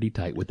 they're pretty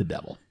tight with the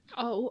devil.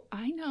 Oh,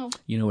 I know.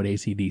 You know what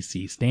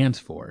AC/DC stands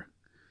for?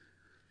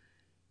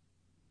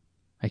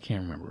 I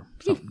can't remember.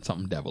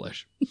 Something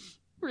devilish.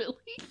 Really?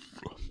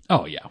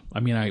 Oh, yeah. I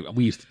mean,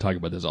 we used to talk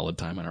about this all the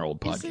time on our old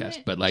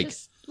podcast, but like...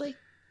 just like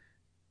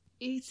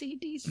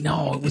AC/DC?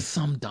 No, it was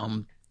some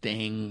dumb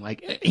thing,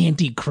 like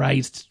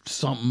Antichrist,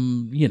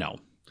 something, you know.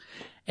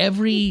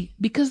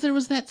 Because there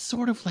was that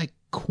sort of like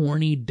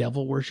corny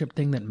devil worship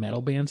thing that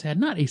metal bands had.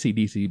 Not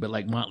AC/DC, but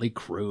like Motley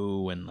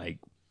Crue and like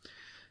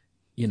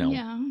you know.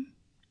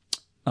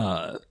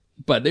 Yeah.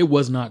 But it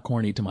was not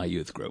corny to my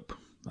youth group.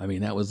 I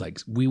mean, that was like,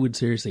 we would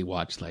seriously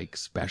watch like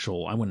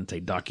special, I wouldn't say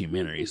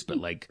documentaries, but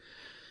like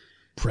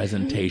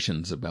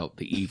presentations about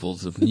the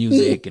evils of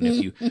music. And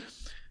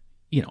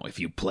if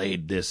you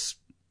played this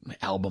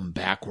album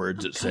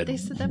backwards, it said, They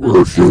said that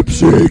 "Worship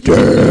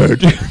Satan."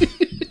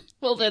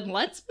 Well, then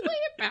let's play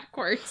it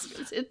backwards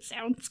because it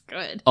sounds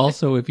good.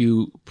 Also, if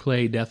you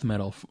play death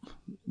metal,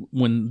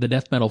 when the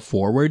death metal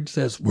forward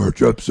says,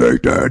 "Worship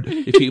Satan,"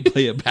 if you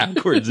play it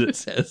backwards, it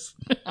says,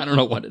 I don't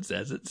know what it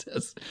says. It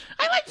says,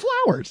 "I like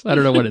flowers." I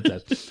don't know what it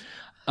says.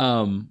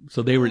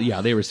 So they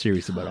were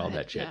serious about all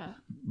that shit. Yeah.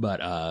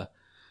 But,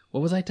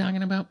 what was I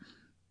talking about?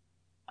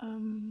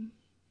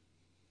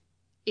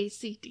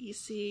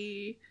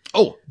 AC/DC.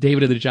 Oh,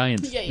 David of the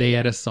Giants. Yeah, They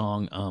had a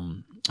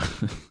song,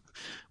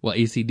 well,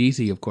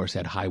 AC/DC, of course,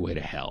 had Highway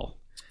to Hell.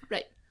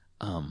 Right.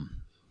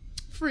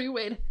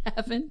 Freeway to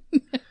Heaven.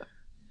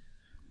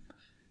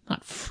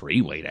 Not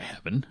Freeway to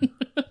Heaven.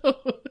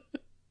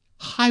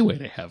 Highway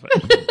to Heaven.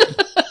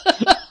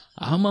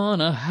 I'm on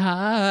a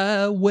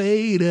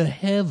highway to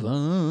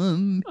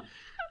heaven.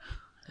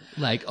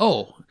 Like,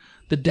 oh,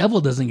 the devil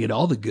doesn't get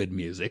all the good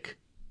music.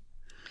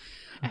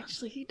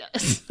 Actually, he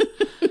does.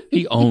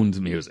 He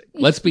owns music.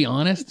 Let's be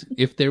honest.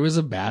 If there was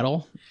a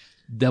battle,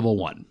 devil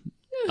won.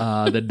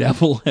 The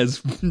devil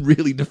has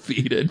really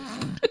defeated.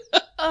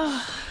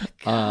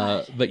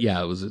 But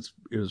yeah, it was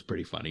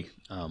pretty funny.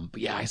 But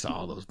yeah, I saw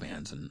all those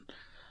bands, and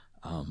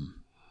I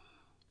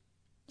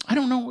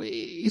don't know.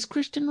 Is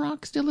Christian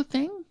rock still a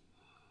thing?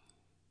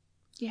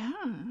 Yeah.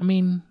 I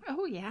mean,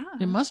 Oh, yeah.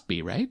 it must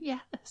be, right?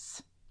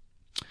 Yes.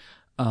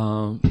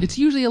 It's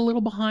usually a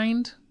little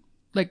behind.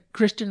 Like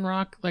Christian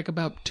rock, like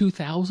about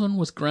 2000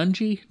 was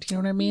grungy. Do you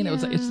know what I mean?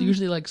 It's Yeah.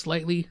 usually like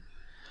slightly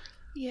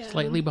Yeah.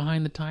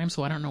 behind the time.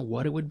 So I don't know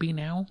what it would be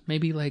now.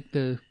 Maybe like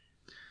the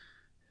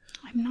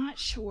I'm not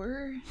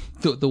sure.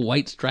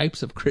 white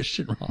stripes of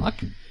Christian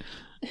rock.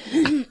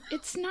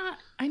 It's not.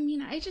 I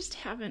mean, I just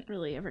haven't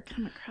really ever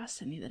come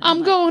across any that I'm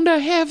like, going to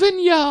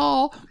heaven,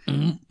 y'all.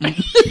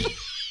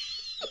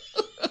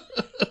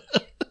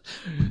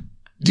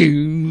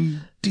 do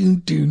do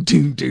do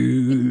do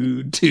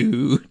do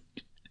do.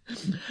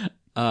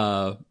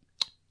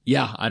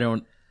 Yeah, I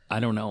don't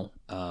know.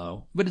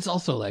 But it's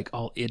also like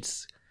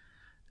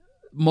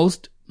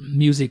most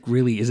music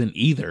really isn't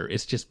either.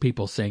 It's just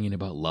people singing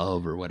about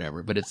love or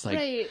whatever. But it's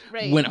like,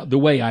 right. when the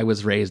way I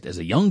was raised as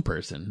a young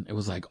person, it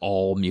was like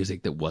all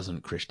music that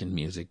wasn't Christian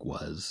music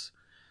was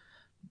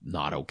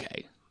not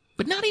okay.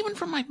 But not even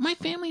from my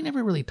family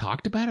never really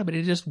talked about it, but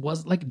it just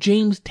was like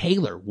James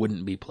Taylor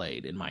wouldn't be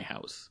played in my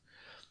house.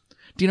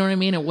 Do you know what I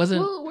mean? It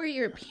wasn't. Well, were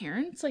your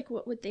parents like?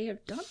 What would they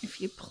have done if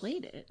you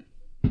played it?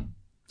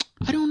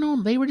 I don't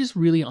know. They were just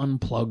really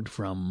unplugged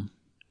from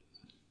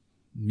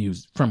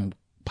music, from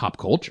pop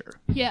culture.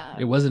 Yeah.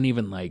 It wasn't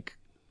even like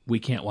we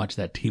can't watch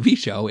that TV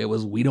show. It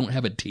was we don't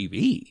have a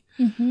TV,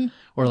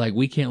 or like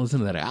we can't listen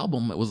to that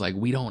album. It was like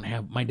we don't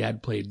have. My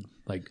dad played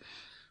like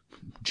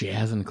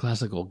jazz and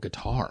classical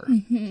guitar,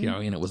 you know,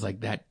 and it was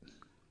like that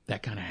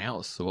kind of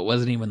house. So it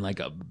wasn't even like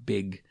a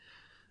big.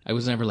 I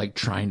was never like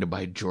trying to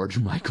buy George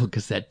Michael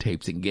cassette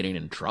tapes and getting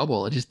in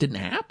trouble. It just didn't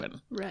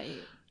happen. Right.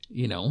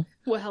 You know?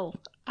 Well,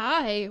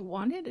 I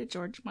wanted a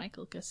George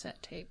Michael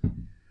cassette tape,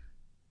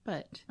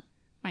 but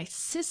my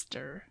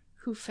sister,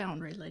 who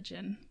found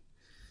religion,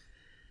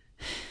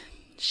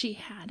 she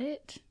had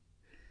it,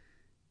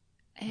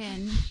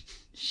 and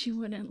she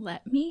wouldn't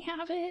let me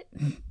have it.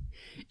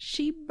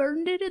 She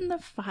burned it in the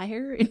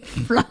fire in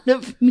front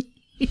of me.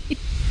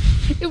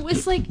 It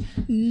was like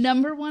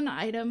 #1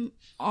 item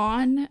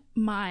on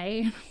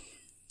my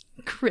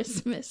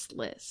Christmas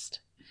list.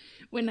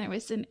 When I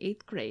was in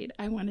 8th grade,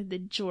 I wanted the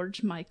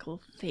George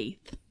Michael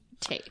Faith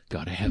tape.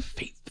 Gotta have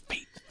faith.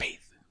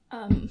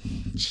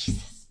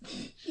 Jesus.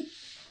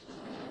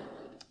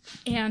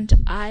 And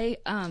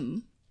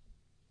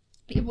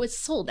it was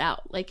sold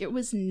out. Like, it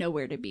was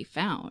nowhere to be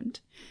found.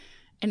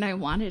 And I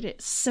wanted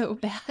it so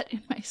bad.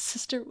 And my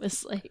sister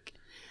was like,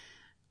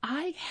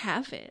 I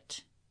have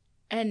it.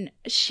 And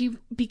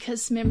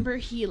because remember,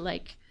 he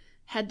like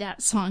had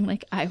that song,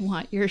 like, I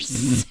want your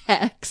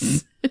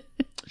sex.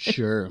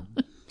 Sure.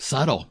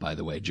 Subtle, by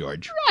the way,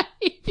 George.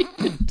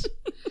 Right.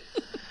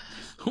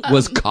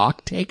 Was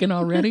cock taken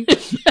already?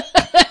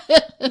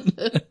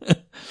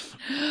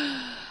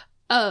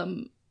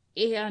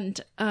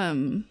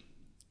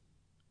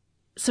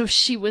 So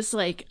she was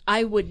like,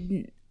 I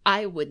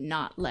would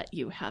not let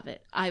you have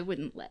it. I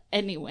wouldn't let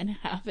anyone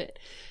have it.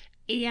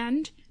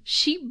 And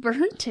she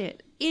burnt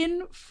it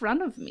in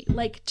front of me,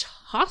 like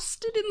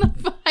tossed it in the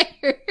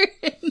fire.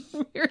 And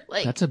we were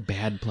like, That's a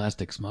bad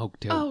plastic smoke,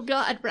 too. oh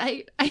God,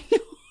 right? I know.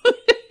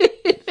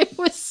 It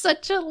was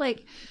such a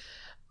like,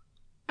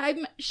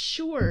 I'm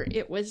sure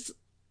it was,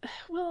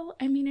 well,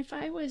 I mean, if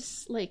I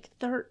was like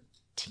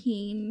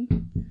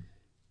 13,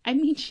 I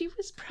mean, she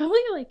was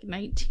probably like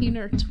 19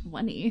 or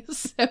 20.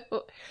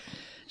 So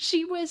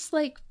she was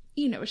like,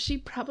 you know, she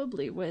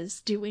probably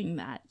was doing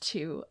that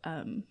to,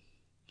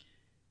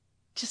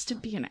 just to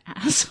be an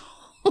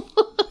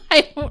asshole.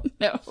 I don't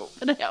know,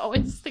 but I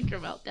always think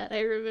about that.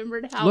 I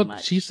remembered how Look,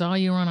 much. she saw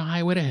you on a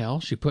highway to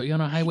hell. She put you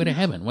on a highway to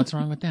heaven. What's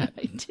wrong with that?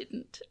 I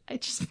didn't. I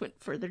just went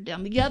further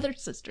down. The other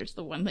sister's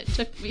the one that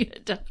took me to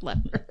Def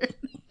Leppard.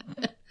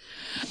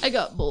 I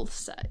got both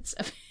sides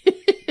of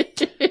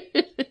it.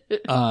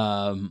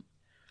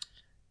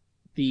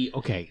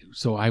 Okay,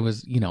 so I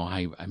was,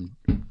 I'm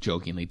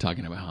jokingly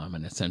talking about how I'm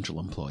an essential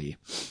employee.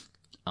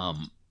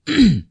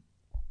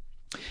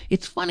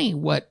 It's funny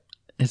what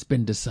has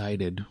been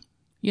decided.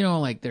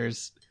 Like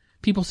there's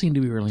people seem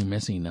to be really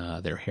missing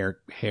their hair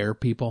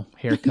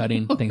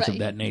cutting, things of Right.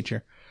 that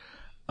nature.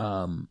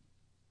 But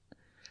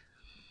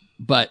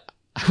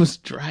I was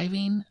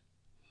driving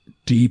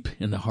deep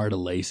in the heart of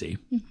Lacey,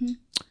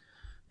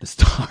 the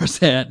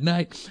stars at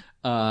night,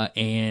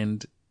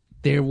 and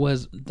there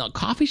was the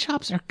coffee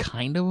shops are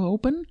kind of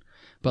open,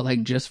 but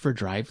like just for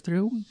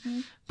drive-through.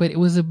 But it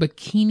was a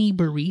bikini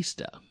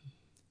barista.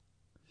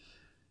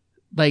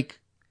 Like,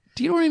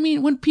 do you know what I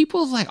mean? When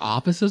people's like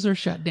offices are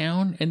shut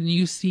down and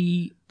you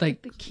see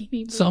like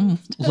Bikini some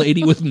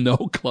lady with no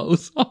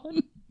clothes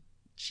on.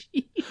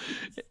 Jeez.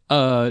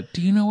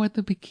 Do you know what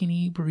the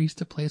bikini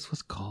barista place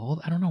was called?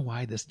 I don't know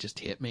why this just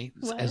hit me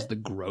as What? the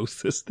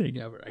grossest thing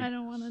ever. I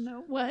don't want to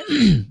know what.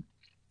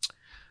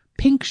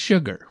 Pink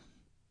Sugar.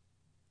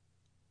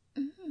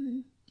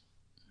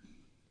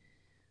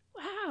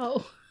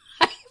 Wow.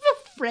 I have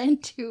a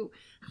friend who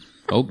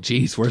Oh,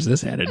 geez, where's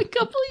this a headed?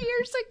 couple of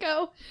years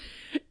ago,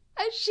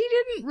 she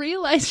didn't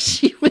realize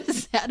she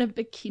was at a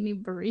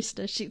bikini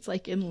barista. She's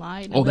like in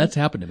line. Oh, and that's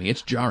happened to me.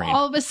 It's jarring.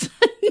 all of a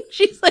sudden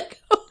she's like,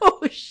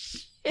 oh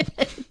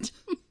shit.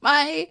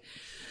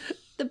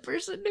 The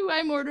person who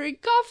I'm ordering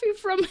coffee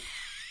from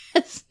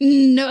has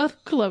no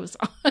clothes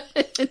on.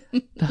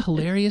 The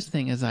hilarious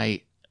thing is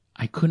I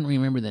couldn't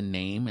remember the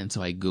name, and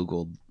so I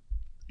Googled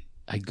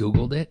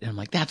it, and I'm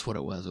like, that's what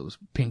it was. It was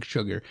Pink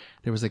Sugar.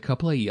 There was a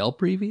couple of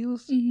Yelp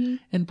reviews,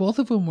 and both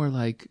of them were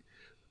like,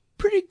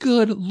 pretty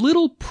good,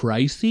 little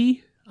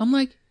pricey. I'm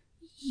like,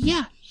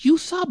 yeah, you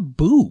saw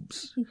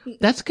boobs.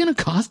 That's going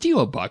to cost you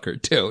 $1 or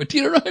 $2. Do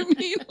you know what I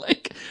mean?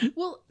 Like,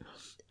 Well,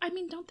 I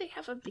mean, don't they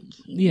have a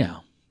bikini? yeah,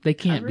 they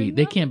can't Covering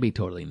be them?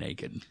 totally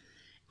naked.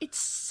 It's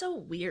so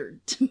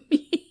weird to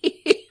me.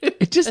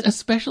 It just,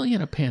 especially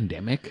in a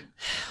pandemic.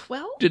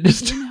 Well, Did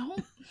this- you know.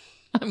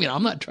 I mean,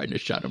 I'm not trying to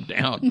shut them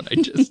down, but I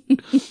just,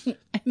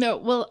 No,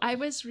 well, I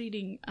was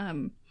reading,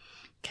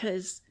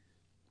 because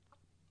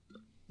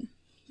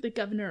the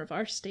governor of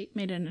our state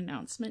made an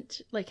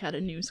announcement, like had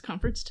a news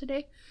conference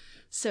today.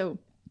 So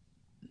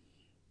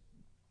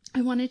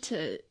I wanted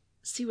to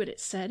see what it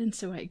said, and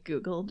so I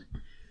Googled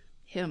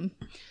him,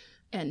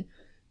 and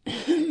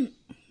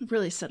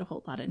really said a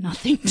whole lot of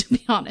nothing, to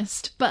be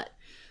honest. But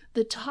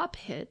the top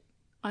hit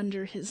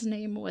under his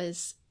name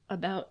was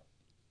about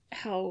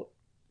how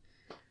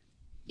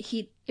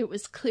it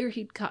was clear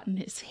he'd gotten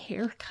his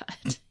hair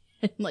cut,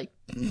 and like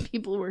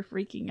people were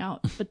freaking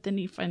out. But then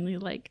he finally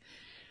like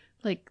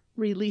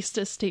released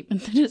a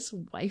statement that his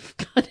wife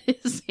cut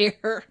his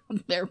hair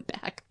on their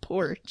back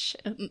porch,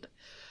 and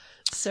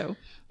so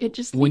it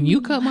just when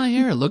you cut my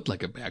hair, it looked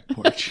like a back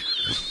porch.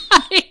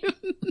 I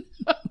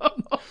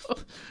know.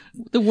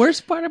 The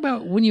worst part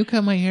about when you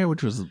cut my hair,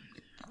 which was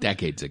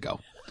decades ago,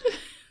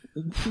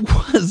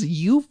 was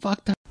you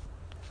fucked up.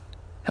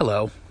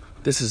 Hello,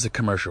 this is a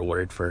commercial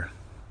word for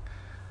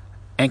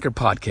Anchor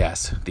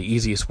Podcast, the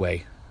easiest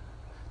way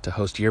to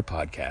host your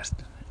podcast.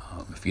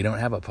 If you don't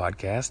have a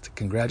podcast,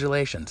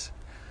 congratulations.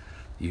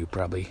 You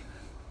probably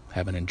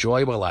have an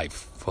enjoyable life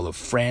full of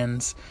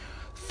friends,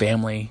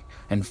 family,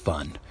 and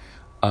fun.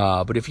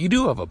 But if you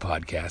do have a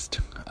podcast,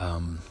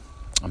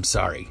 I'm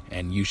sorry,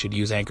 and you should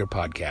use Anchor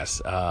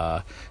Podcasts.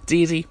 It's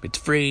easy, it's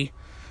free.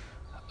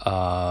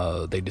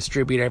 They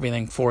distribute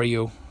everything for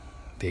you.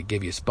 They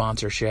give you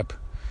sponsorship,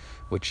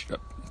 which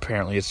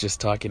apparently is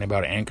just talking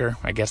about Anchor.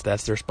 I guess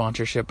that's their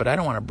sponsorship, but I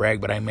don't want to brag,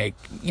 but I make,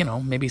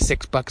 maybe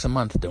 $6 a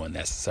month doing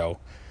this, so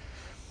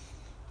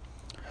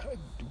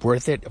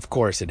worth it? Of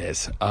course it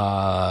is.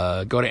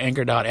 Go to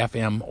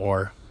anchor.fm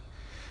or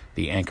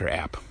the Anchor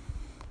app.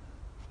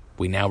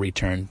 We now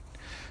return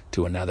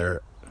to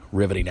another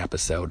riveting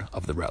episode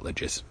of The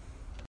Rutledges.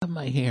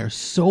 My hair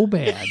so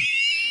bad,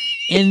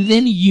 and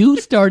then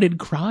you started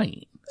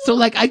crying. So,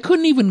 I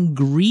couldn't even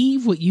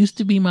grieve what used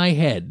to be my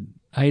head.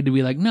 I had to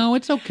be like, no,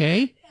 it's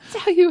okay.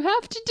 That's how you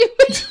have to do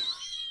it.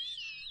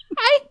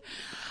 I'm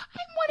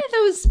one of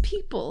those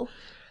people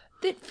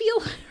that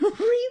feel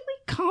really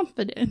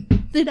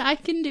confident that I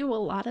can do a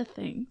lot of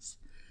things.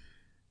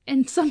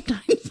 And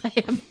sometimes I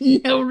have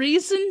no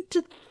reason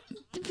to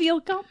feel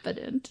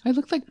confident. I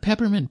look like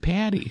Peppermint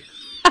Patty.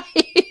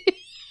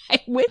 I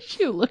wish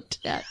you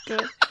looked that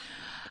good.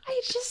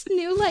 I just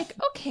knew,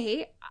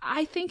 okay,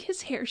 I think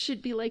his hair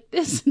should be like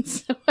this. And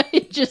so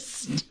I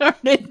just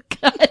started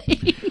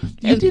cutting.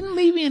 You didn't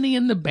leave any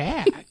in the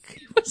back.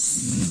 It was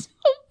so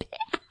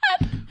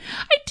bad.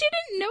 I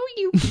didn't know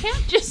you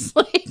can't just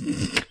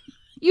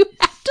you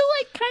have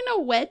to kind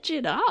of wedge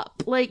it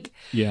up.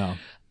 Yeah.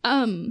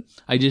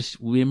 I just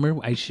remember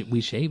we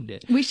shaved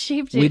it. We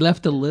shaved it. We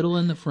left a little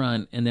in the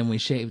front, and then we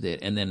shaved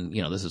it. And then,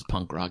 this is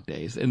punk rock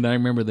days. And I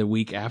remember the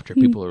week after,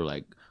 people were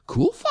like,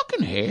 cool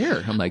fucking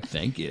hair. I'm like,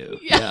 thank you.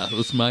 Yeah, it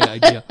was my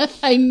idea.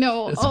 I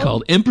know. It's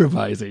called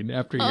improvising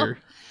after your...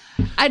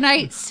 And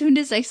as soon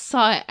as I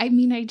saw it, I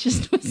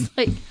just was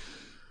like,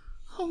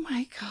 oh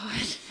my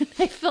God. And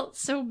I felt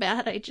so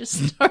bad. I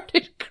just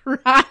started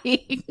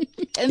crying.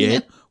 And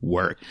it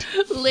worked.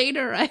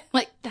 Later, I'm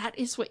like, that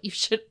is what you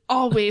should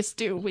always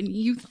do when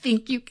you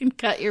think you can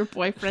cut your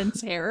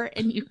boyfriend's hair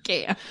and you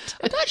can't.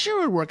 I'm not sure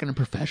it would work in a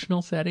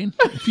professional setting.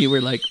 If you were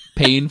like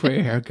paying for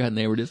your haircut and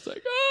they were just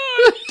like,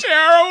 oh, I'm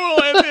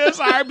terrible at this.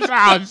 I'm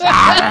so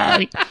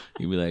sorry.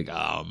 You'd be like,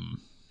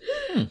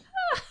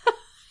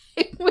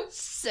 It was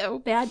so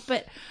bad,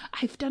 but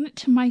I've done it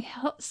to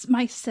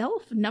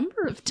myself a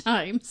number of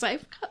times.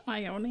 I've cut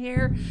my own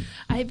hair.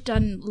 I've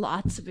done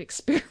lots of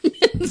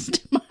experiments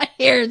to my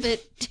hair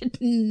that did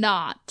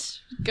not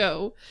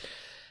go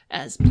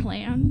as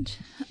planned.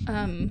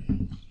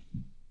 I've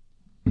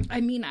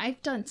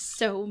done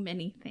so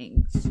many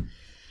things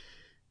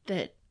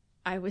that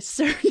I was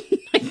certain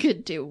I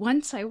could do.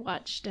 Once I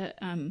watched a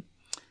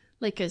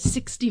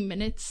 60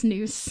 Minutes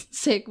news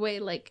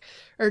segue,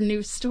 or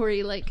news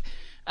story,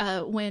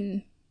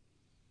 when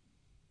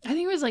I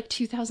think it was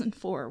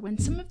 2004, when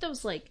some of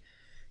those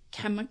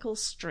chemical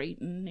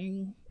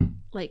straightening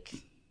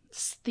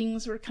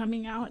things were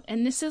coming out.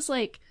 And this is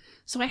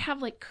so I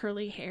have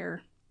curly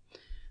hair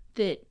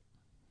that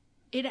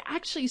it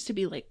actually used to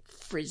be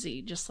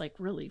frizzy, just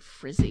really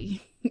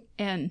frizzy.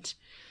 And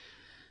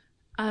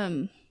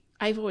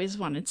I've always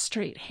wanted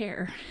straight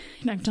hair,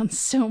 and I've done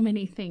so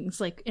many things.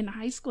 In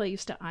high school, I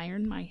used to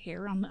iron my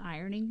hair on the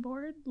ironing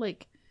board.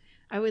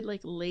 I would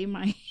lay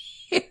my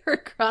hair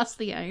across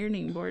the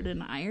ironing board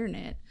and iron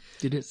it.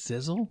 Did it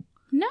sizzle?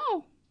 No.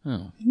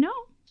 Oh. No.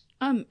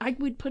 I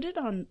would put it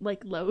on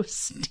low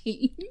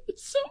steam.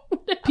 So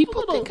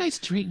people think I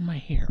straighten my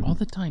hair all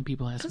the time.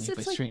 People ask me if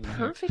I straighten my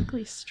hair. It's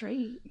perfectly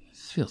straight.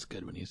 This feels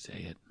good when you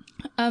say it.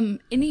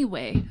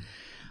 Anyway,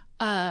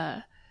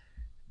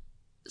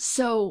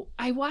 so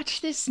I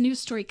watched this news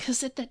story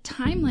because at the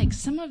time,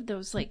 some of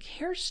those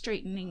hair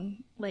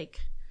straightening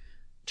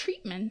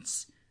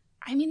treatments,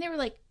 they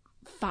were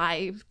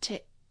 $500 to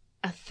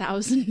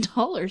 $1,000,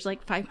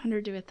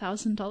 $500 to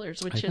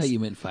 $1,000, which I thought you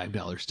meant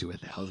 $5 to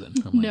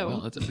 $1,000. I'm no,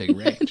 well, that's a big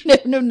range.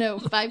 no,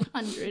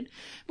 500,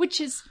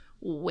 which is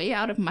way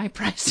out of my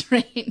price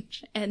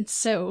range. And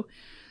so,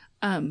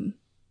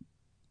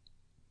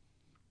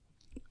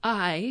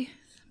 I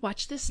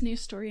watched this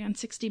news story on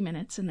 60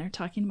 Minutes, and they're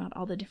talking about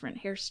all the different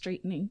hair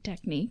straightening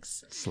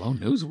techniques. Slow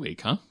news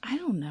week, huh? I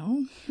don't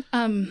know.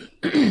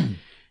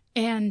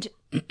 And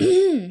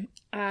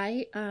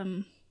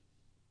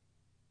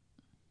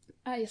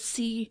I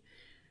see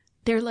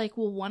they're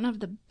one of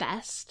the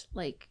best,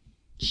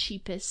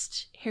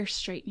 cheapest hair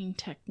straightening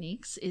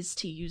techniques is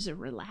to use a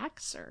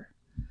relaxer.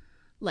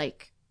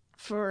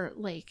 For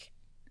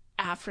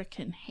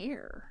African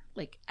hair,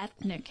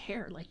 ethnic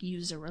hair,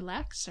 use a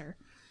relaxer.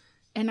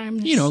 And I'm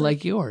just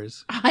like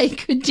yours. I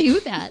could do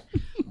that.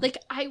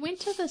 I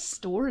went to the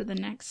store the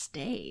next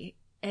day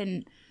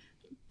and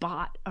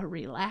bought a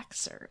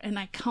relaxer, and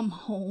I come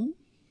home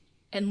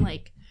and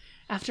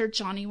after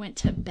Johnny went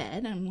to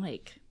bed, I'm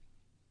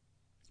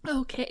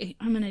okay,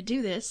 I'm gonna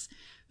do this.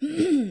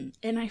 And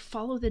I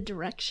follow the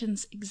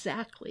directions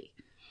exactly.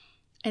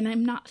 And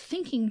I'm not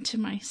thinking to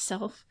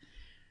myself,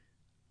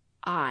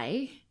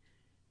 I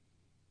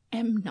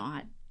am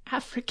not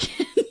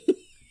African.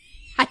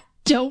 I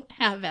don't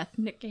have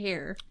ethnic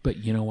hair. But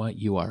you know what?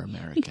 You are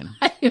American.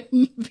 I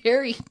am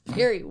very,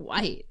 very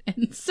white.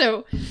 And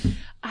so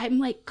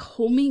I'm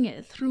combing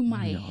it through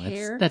my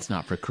hair. That's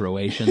not for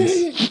Croatians.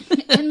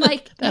 And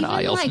that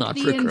aisle's not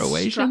for Croatians.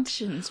 The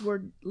instructions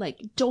were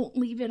don't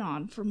leave it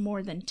on for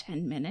more than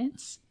 10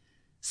 minutes.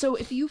 So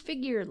if you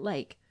figure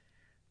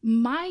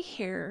my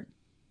hair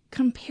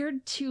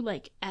compared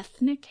to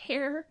ethnic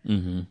hair,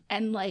 mm-hmm.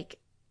 and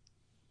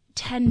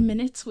 10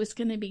 minutes was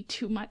going to be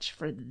too much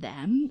for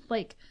them.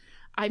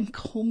 I'm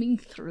combing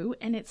through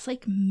and it's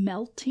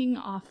melting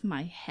off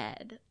my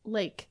head.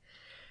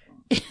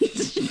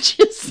 It's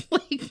just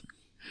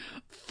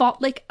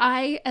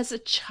I, as a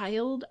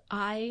child,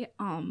 I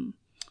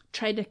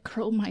tried to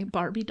curl my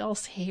Barbie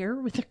doll's hair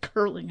with a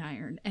curling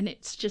iron, and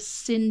it's just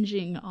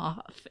singeing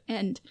off.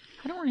 And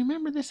I don't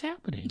remember this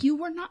happening. You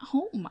were not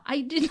home.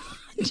 I did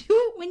not do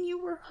it when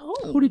you were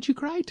home. Who did you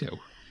cry to?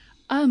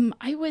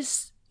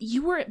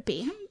 You were at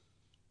BAM.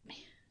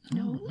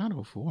 No,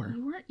 not 04.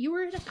 You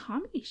were at a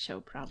comedy show,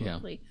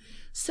 probably. Yeah.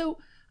 So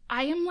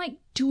I am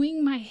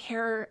doing my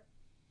hair.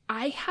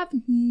 I have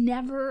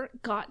never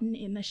gotten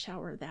in the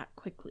shower that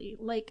quickly.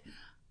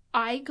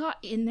 I got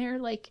in there,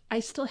 I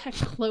still had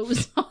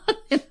clothes on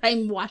and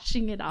I'm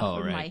washing it off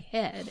of my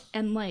head.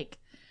 And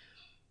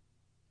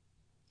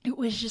it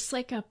was just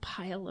a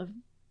pile of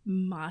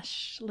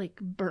mush,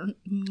 burnt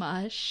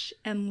mush.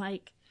 And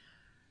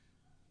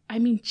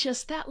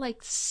just that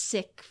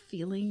sick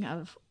feeling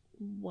of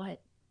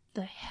what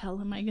the hell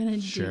am I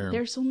going to do?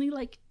 There's only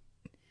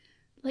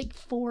like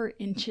 4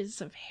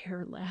 inches of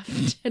hair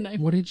left. And I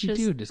What did you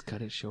do? Just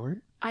cut it short?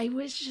 I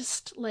was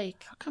just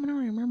like, How come I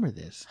don't remember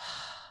this?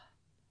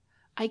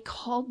 I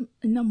called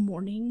in the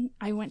morning.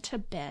 I went to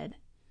bed,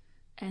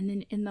 and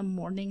then in the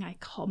morning I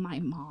called my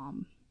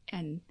mom,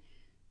 and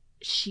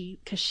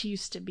because she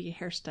used to be a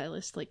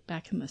hairstylist like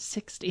back in the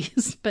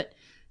 60s, but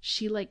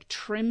she like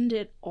trimmed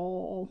it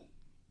all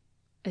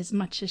as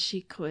much as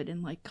she could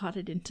and like got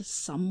it into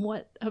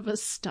somewhat of a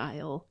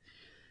style.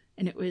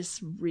 And it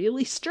was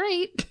really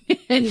straight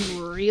and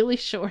really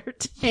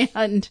short,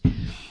 and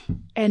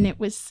it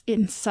was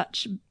in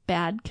such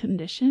bad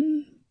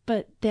condition.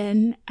 But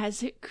then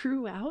as it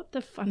grew out,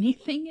 the funny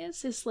thing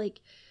is like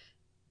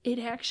it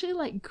actually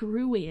like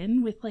grew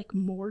in with like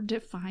more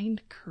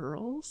defined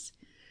curls,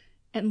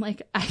 and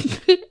like I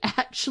could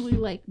actually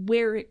like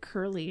wear it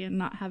curly and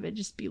not have it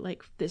just be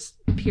like this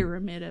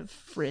pyramid of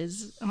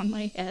frizz on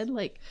my head.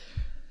 Like,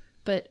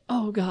 but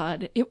oh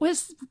god,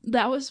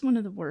 that was one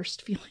of the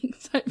worst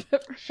feelings I've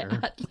ever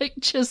had. Like,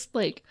 just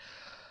like,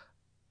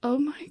 oh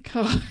my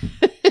god.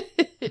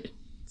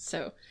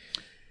 So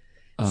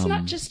it's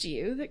not just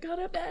you that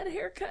got a bad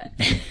haircut.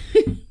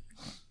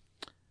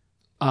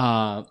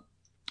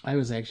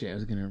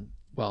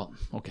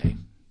 Okay.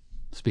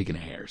 Speaking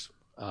of hairs,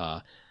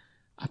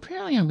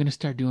 apparently I'm going to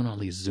start doing all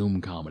these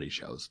Zoom comedy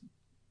shows.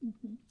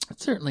 Mm-hmm.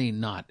 It's certainly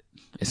not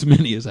as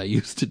many as I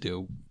used to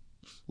do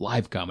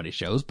live comedy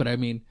shows, but I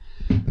mean,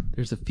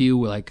 there's a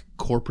few like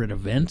corporate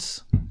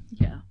events.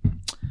 Yeah.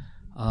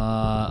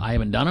 I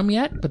haven't done them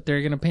yet, but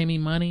they're going to pay me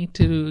money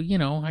to,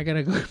 I got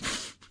to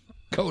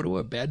go to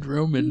a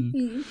bedroom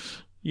and,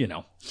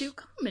 Do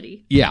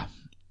comedy. Yeah.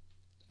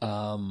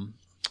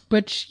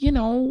 But,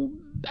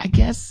 I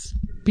guess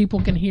I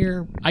can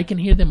hear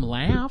them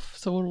laugh,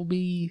 so it'll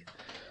be...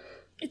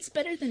 It's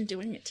better than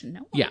doing it to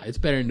no one. Yeah, it's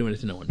better than doing it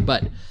to no one.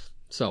 But,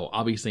 so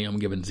obviously I'm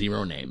giving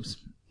 0 names,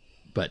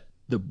 but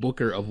the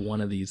booker of one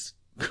of these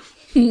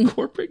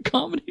corporate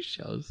comedy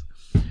shows,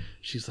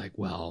 she's like,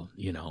 well,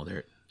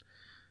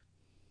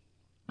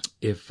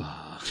 it's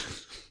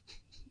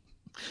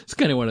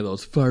kind of one of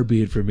those, far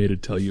be it for me to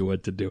tell you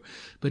what to do.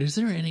 But is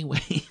there any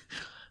way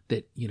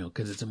that,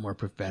 because it's a more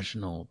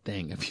professional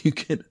thing, if you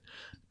could,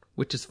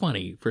 which is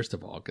funny, first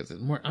of all, because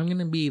I'm going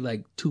to be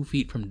like 2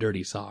 feet from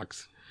dirty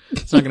socks.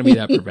 It's not going to be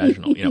that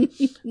professional,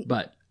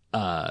 But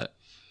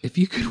if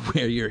you could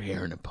wear your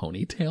hair in a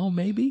ponytail,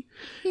 maybe.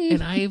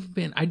 And I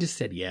just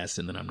said yes,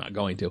 and then I'm not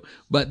going to.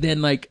 But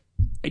then, like,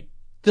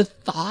 the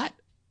thought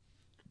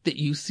that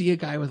you see a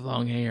guy with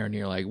long hair and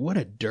you're like, what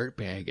a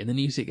dirtbag. And then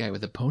you see a guy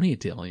with a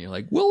ponytail and you're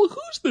like, well,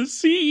 who's the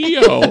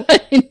CEO?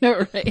 I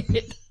know,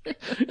 right?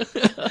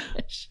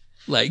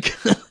 like,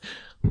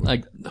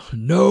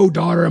 no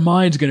daughter of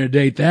mine's going to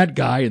date that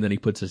guy. And then he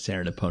puts his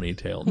hair in a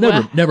ponytail.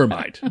 Never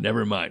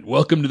mind.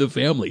 Welcome to the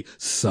family,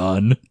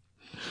 son.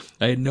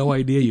 I had no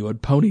idea you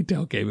had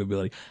ponytail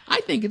capability.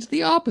 I think it's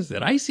the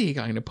opposite. I see a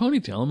guy in a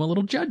ponytail, I'm a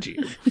little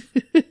judgy.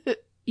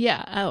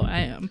 Yeah. Oh, I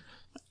am.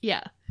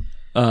 Yeah.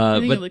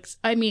 There's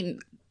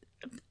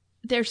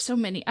so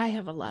many. I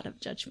have a lot of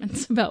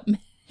judgments about men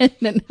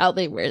and how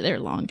they wear their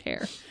long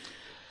hair.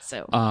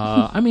 So,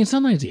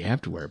 sometimes you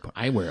have to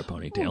I wear a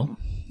ponytail. Well,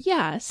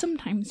 yeah,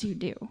 sometimes you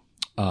do.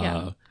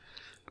 Yeah.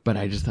 But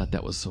I just thought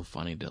that was so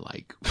funny to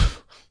like,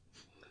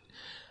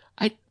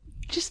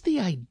 just the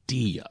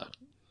idea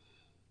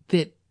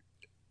that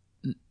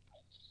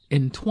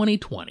in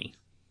 2020,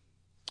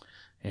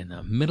 in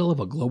the middle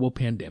of a global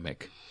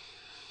pandemic,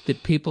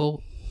 that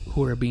people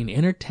who are being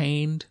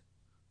entertained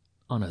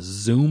on a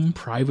Zoom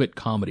private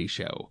comedy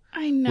show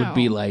would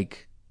be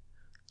like,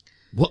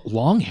 what,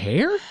 long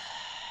hair?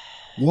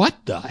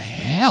 What the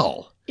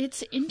hell?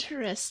 It's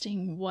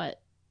interesting what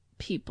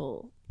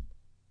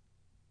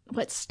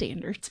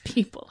standards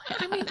people have.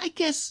 I mean, I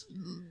guess,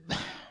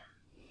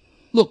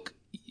 look,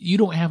 you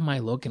don't have my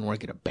look and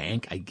work at a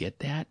bank. I get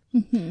that.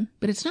 Mm-hmm.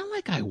 But it's not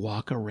like I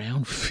walk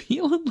around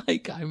feeling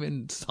like I'm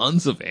in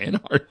Sons of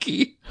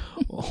Anarchy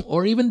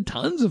or even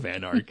Tons of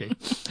Anarchy. Do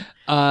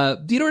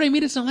you know what I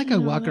mean? It's not like I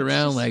walk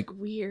around like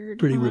weird,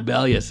 pretty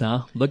rebellious,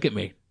 huh? Look at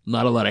me.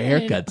 Not a lot of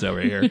haircuts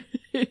over here.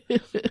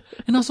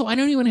 And also, I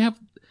don't even have,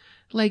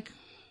 like,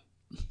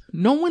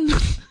 no one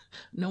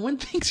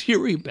thinks you're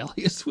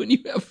rebellious when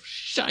you have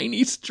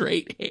shiny,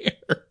 straight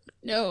hair.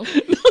 No.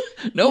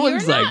 No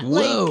one's like,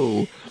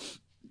 whoa.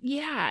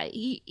 Yeah,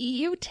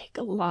 you take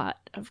a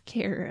lot of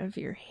care of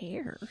your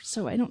hair,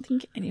 so I don't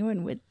think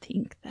anyone would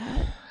think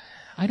that.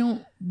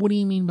 What do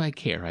you mean by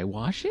care? I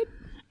wash it?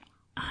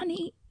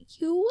 Honey,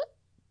 you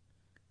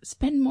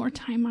spend more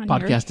time on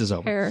Podcast your is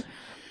over. hair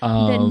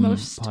than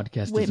most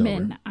podcast women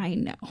is over. I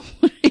know.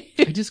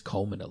 I just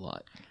comb it a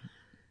lot.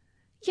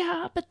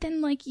 Yeah, but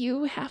then like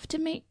you have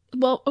to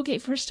okay,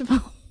 first of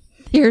all,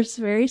 there's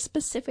very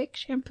specific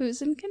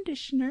shampoos and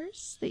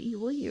conditioners that you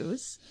will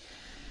use.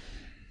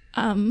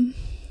 And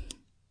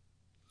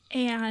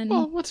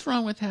well, what's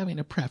wrong with having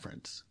a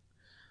preference?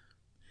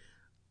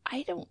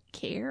 I don't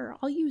care.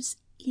 I'll use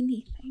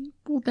anything.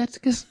 Well, that's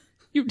because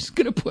you're just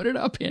gonna put it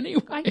up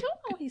anyway. I don't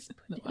always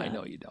put it up. I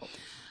know you don't.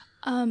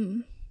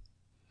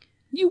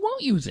 You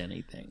won't use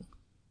anything.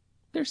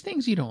 There's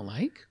things you don't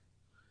like.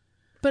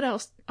 But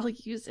I'll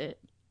use it.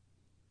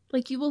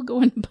 Like, you will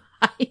go and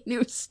buy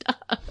new stuff.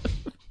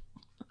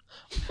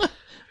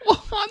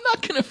 Well, I'm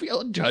not going to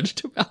feel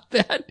judged about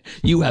that.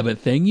 You have a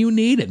thing you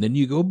need, and then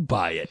you go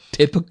buy it.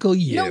 Typical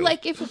you. No,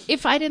 like,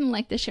 if I didn't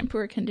like the shampoo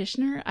or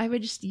conditioner, I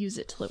would just use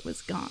it till it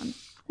was gone.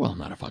 Well, I'm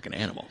not a fucking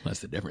animal. That's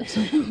the difference.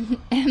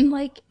 And,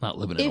 like... Not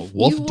living in a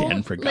wolf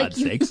den, for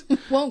God's sakes.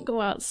 Won't go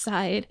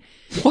outside.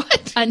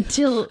 What?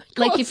 Until,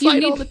 like, if you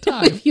need all the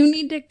time. If you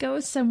need to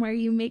go somewhere,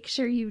 you make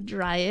sure you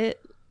dry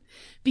it,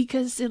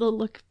 because it'll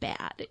look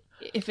bad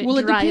if it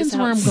dries depends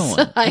where I'm going.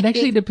 outside. It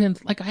actually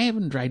depends. Like, I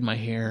haven't dried my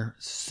hair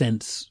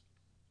since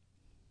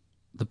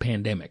the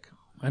pandemic.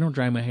 I don't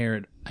dry my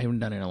hair. I haven't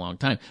done it in a long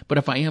time. But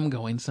if I am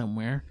going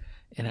somewhere,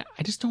 and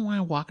I just don't want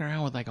to walk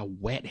around with, like, a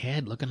wet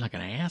head looking like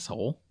an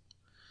asshole.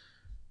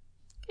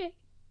 Okay.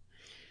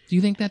 Do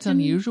you think that's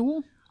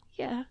unusual?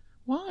 Yeah.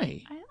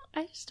 Why?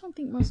 I just don't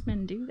think most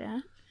men do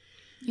that.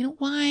 You know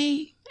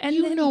why? And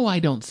you then- know I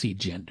don't see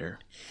gender.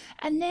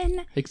 And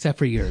then... Except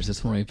for yours.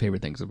 That's one of my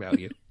favorite things about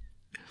you.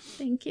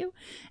 Thank you.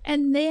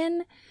 And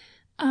then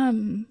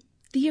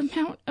the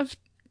amount of...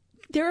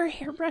 There are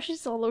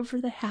hairbrushes all over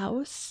the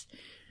house.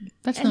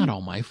 That's not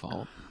all my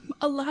fault.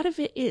 A lot of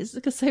it is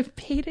because I've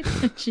paid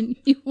attention.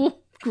 You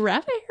will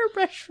grab a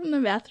hairbrush from the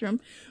bathroom,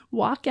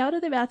 walk out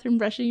of the bathroom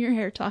brushing your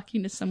hair,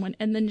 talking to someone,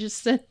 and then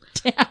just sit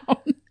down.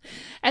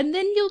 And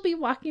then you'll be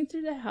walking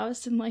through the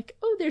house and like,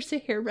 oh, there's a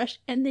hairbrush.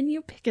 And then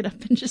you pick it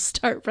up and just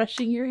start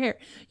brushing your hair.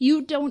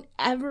 You don't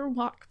ever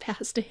walk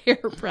past a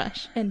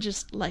hairbrush and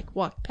just like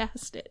walk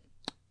past it.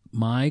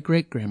 My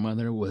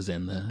great-grandmother was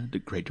in the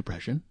Great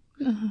Depression,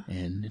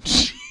 and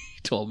she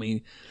told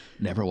me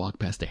never walk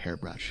past a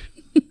hairbrush.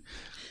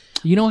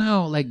 You know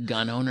how, like,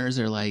 gun owners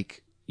are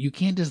like, you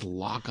can't just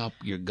lock up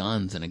your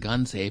guns in a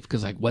gun safe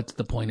because, like, what's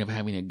the point of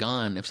having a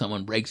gun if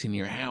someone breaks into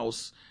your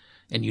house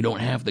and you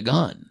don't have the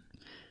gun?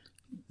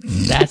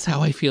 That's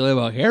how I feel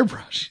about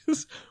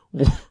hairbrushes.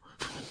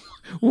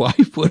 Why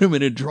put them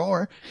in a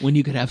drawer when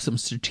you could have some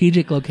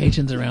strategic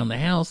locations around the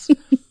house?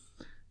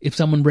 If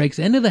someone breaks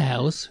into the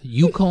house,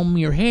 you comb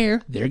your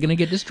hair, they're going to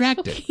get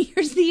distracted.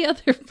 Here's the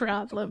other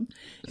problem.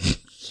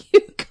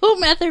 You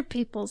comb other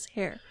people's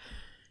hair.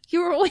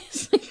 You're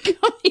always like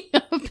coming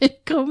up and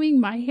combing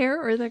my hair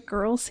or the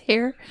girl's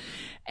hair.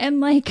 And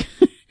like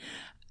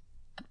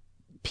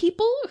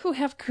people who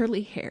have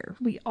curly hair,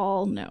 we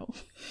all know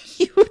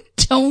you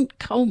don't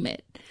comb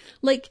it.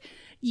 Like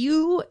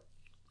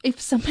if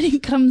somebody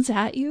comes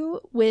at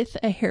you with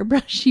a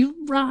hairbrush, you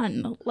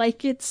run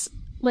like it's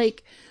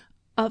like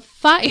a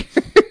fire.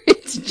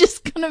 It's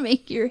just gonna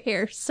make your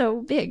hair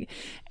so big,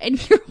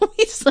 and you're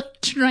always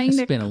like trying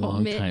to. It's been a comb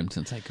long it. time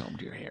since I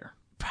combed your hair.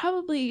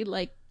 Probably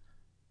like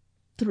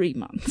 3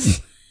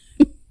 months.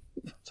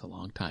 It's a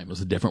long time. It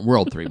was a different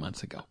world 3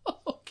 months ago.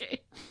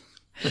 Okay.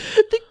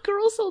 The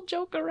girls will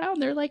joke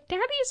around. They're like,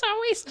 "Daddy's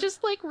always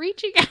just like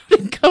reaching out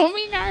and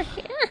combing our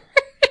hair."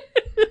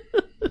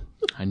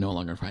 I no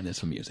longer find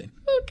this amusing.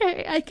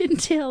 Okay, I can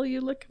tell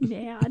you look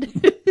mad.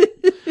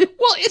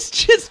 Well, it's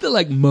just the,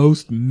 like,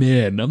 most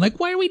men. I'm like,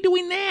 why are we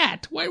doing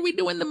that? Why are we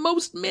doing the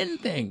most men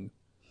thing?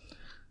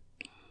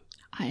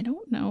 I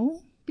don't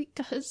know,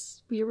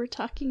 because we were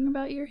talking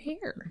about your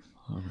hair.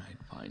 All right,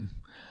 fine.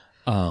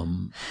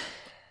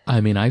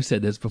 I mean, I've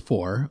said this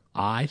before.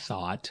 I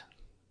thought,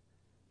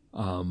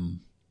 I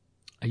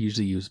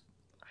usually use,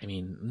 I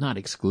mean, not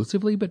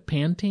exclusively, but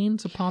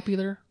Pantene's a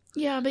popular.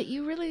 Yeah, but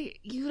you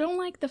don't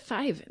like the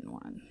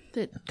 5-in-1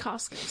 that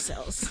Costco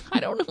sells. I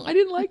don't know. I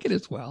didn't like it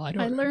as well.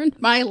 I learned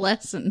my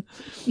lesson.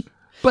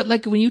 But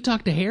like when you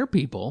talk to hair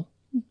people,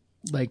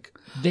 like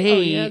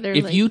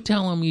if like, you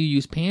tell them you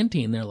use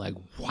Pantene, they're like,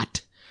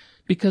 what?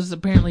 Because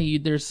apparently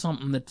there's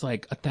something that's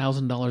like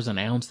 $1,000 an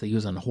ounce they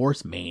use on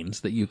horse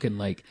manes that you can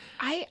like.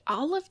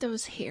 All of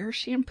those hair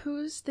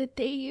shampoos that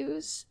they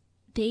use,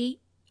 they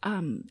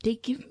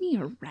give me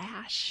a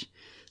rash.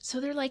 So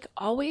they're like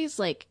always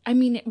like, I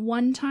mean, at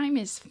one time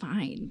is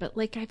fine, but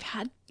like I've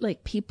had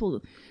like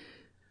people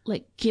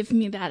like give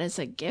me that as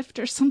a gift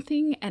or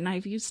something, and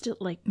I've used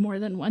it like more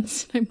than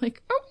once, and I'm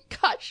like, oh my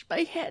gosh,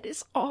 my head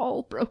is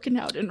all broken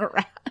out in a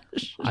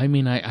rash. I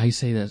mean, I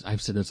say this,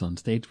 I've said this on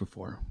stage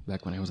before,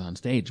 back when I was on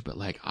stage, but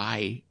like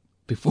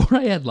before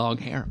I had long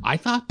hair, I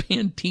thought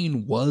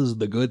Pantene was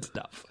the good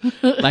stuff.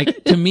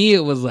 Like, to me,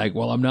 it was like,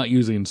 well, I'm not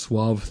using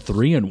Suave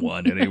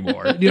 3-in-1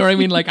 anymore. You know what I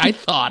mean? Like,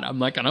 I'm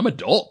like, I'm an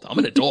adult. I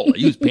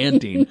use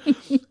Pantene.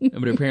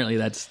 But apparently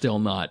that's still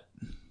not,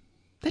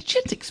 that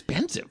shit's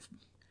expensive.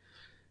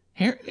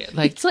 Hair,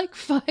 like, it's like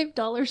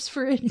 $5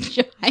 for a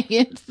giant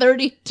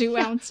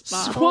 32-ounce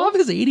bottle. Suave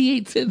is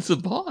 88 cents a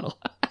bottle.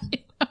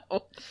 I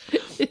know.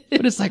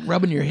 But it's like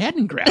rubbing your head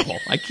in gravel.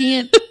 I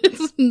can't.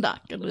 It's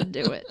not going to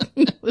do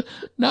it.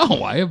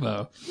 No, I have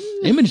a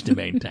image to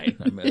maintain.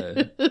 I'm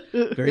a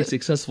very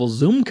successful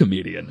Zoom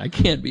comedian. I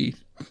can't be.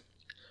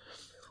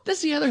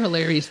 That's the other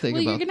hilarious thing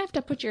Well, about. you're going to have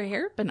to put your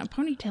hair up in a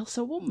ponytail,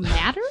 so it won't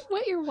matter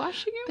what you're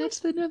washing it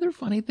with. That's another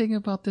funny thing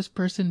about this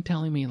person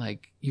telling me,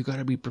 like, you got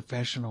to be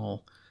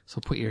professional,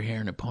 so put your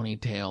hair in a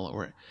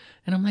ponytail.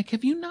 And I'm like,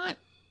 have you not.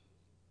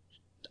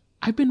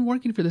 I've been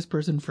working for this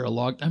person for a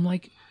long time. I'm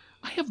like,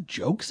 I have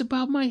jokes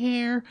about my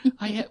hair.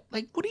 I have,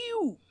 like, what do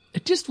you...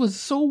 It just was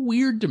so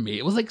weird to me.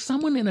 It was like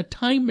someone in a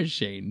time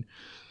machine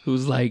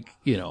who's like,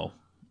 you know,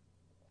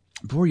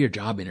 before your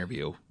job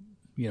interview,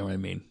 you know what I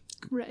mean?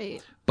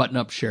 Right.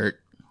 Button-up shirt,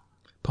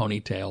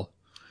 ponytail.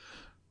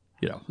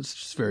 You know, it's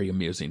just very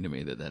amusing to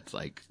me that's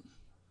like...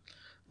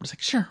 I'm just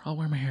like, sure, I'll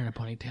wear my hair in a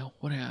ponytail.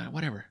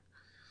 Whatever.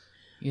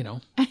 You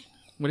know,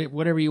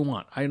 whatever you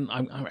want. I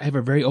have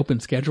a very open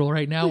schedule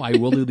right now. I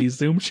will do these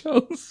Zoom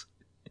shows.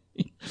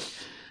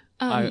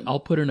 I'll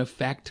put an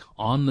effect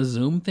on the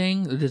Zoom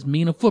thing. It'll just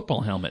me in a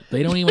football helmet.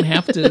 They don't even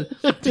have to.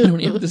 They don't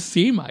have to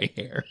see my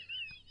hair.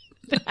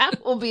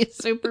 That will be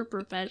super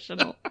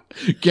professional.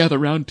 Gather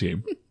round,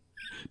 team.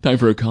 Time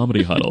for a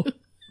comedy huddle.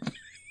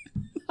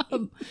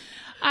 I'm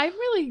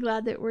really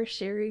glad that we're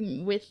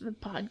sharing with the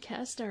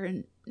podcast our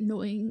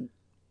annoying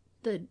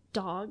the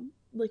dog,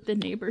 like the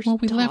neighbor's Well,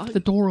 we dog. left the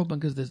door open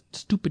because the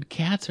stupid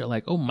cats are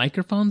like, oh,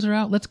 microphones are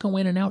out. Let's go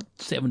in and out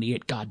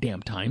 78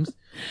 goddamn times.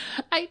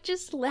 I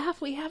just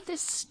laugh. We have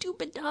this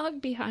stupid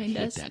dog behind I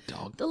hate us. that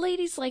dog. The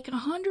lady's like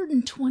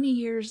 120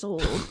 years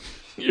old.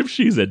 If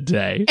she's a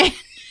day.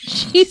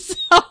 She's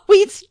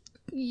always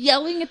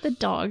yelling at the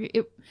dog.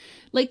 It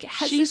like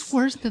has She's this,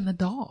 worse than the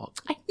dog.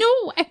 I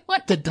know. I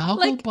want The dog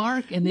will like,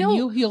 bark and then no,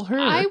 you'll heal her.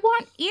 I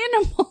want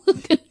animal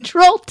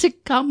control to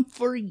come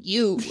for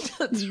you,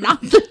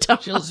 not the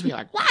dog. She'll just be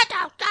like, what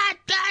the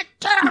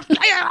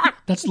God?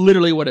 That's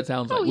literally what it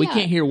sounds like. Oh, We yeah.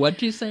 can't hear what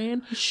she's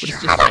saying, but it's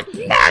just like,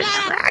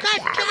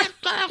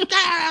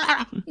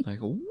 like,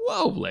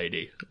 whoa,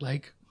 lady.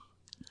 Like,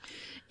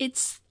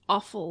 It's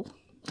awful.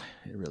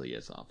 it really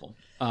is awful.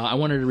 I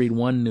wanted to read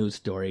one news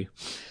story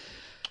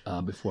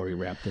before we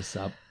wrap this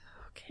up.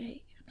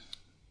 Okay.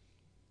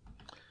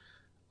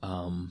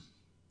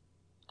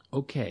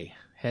 Okay.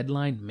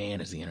 Headline,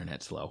 man, is the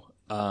internet slow.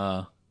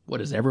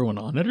 What, is everyone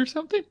on it or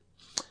something?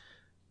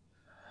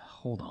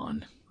 Hold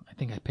on. I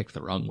think I picked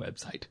the wrong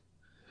website.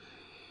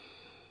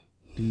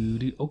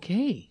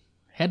 Okay.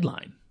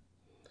 Headline.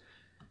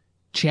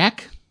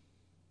 Czech,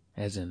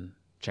 as in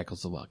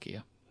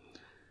Czechoslovakia.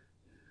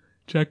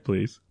 Check,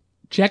 please.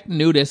 Czech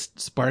nudists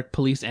spark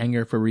police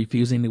anger for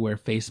refusing to wear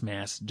face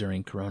masks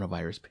during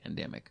coronavirus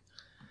pandemic.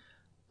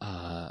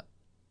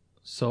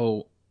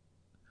 So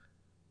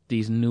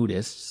these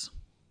nudists,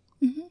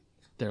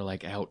 they're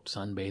like out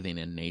sunbathing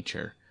in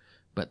nature,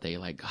 but they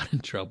like got in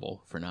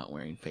trouble for not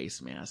wearing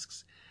face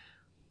masks.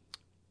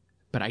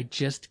 But I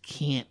just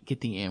can't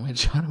get the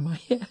image out of my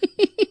head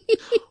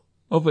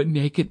of a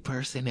naked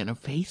person in a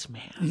face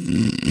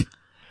mask.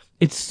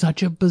 It's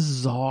such a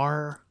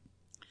bizarre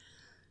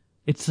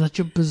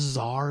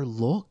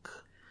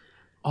look.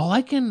 All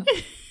I can...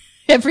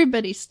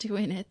 Everybody's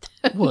doing it.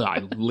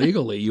 Well,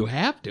 legally you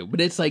have to,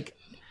 but it's like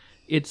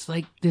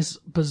this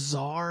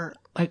bizarre,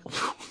 like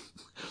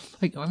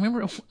I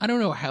remember, I don't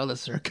know how the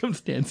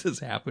circumstances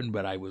happened,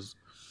 but I was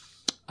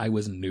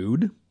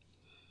nude.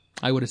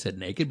 I would have said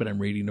naked, but I'm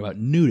reading about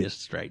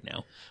nudists right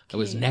now. I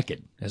was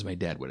naked, as my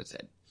dad would have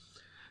said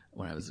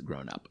when I was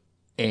grown up.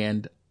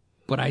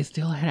 But I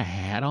still had a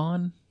hat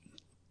on.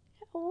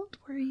 How old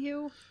were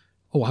you?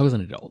 Oh, I was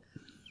an adult.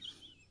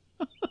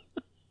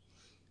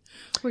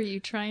 Were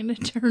you trying to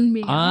turn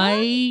me on?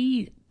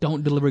 I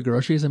don't deliver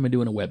groceries. I'm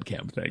doing a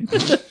webcam thing.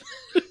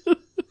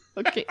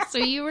 Okay, so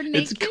you were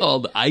naked. It's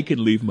called I Could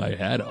Leave My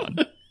Hat On.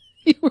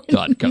 You were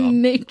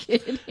 .com.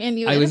 naked, and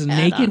you. I had was a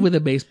hat naked on. with a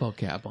baseball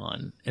cap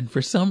on, and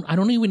for some, I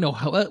don't even know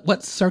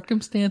what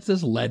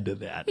circumstances led to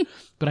that,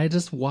 but I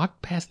just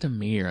walked past a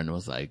mirror and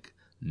was like,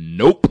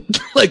 nope.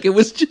 Like, it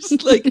was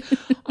just like,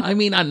 I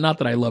mean, not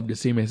that I love to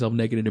see myself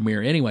naked in a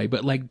mirror anyway,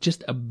 but like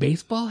just a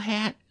baseball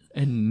hat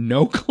and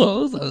no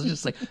clothes. I was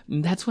just like,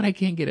 that's what I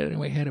can't get out of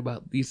my head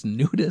about these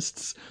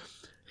nudists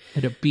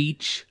at a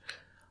beach.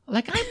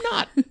 Like, I'm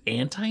not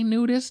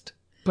anti-nudist,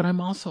 but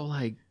I'm also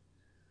like,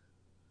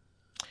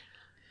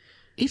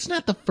 it's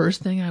not the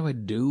first thing I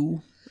would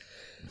do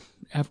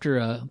after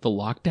the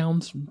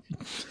lockdown's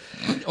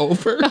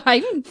over.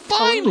 I'm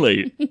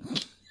Finally.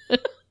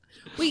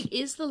 Wait,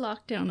 is the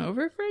lockdown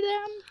over for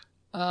them?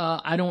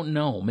 I don't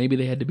know. Maybe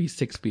they had to be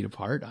 6 feet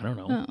apart. I don't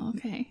know. Oh,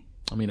 okay.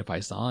 I mean, if I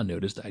saw a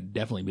nudist, I'd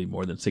definitely be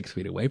more than 6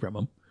 feet away from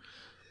them.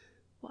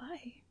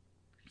 Why?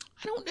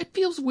 It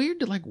feels weird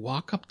to like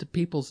walk up to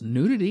people's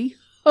nudity.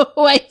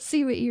 Oh, I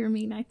see what you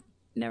mean.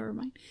 Never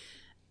mind.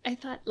 I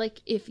thought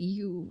like if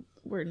you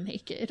were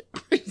naked.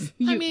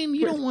 I mean,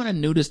 you don't want a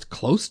nudist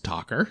close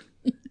talker.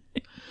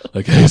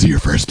 Like, hey, is it your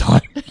first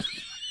time?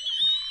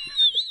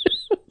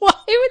 Why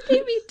would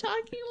they be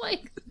talking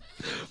like?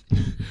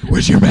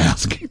 Where's your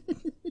mask?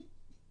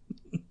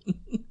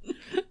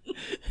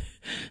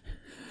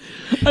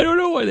 I don't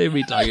know why they'd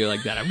be talking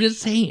like that. I'm just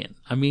saying.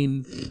 I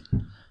mean,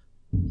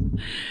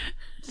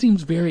 it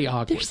seems very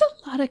awkward. There's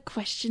a lot of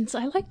questions.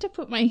 I like to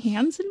put my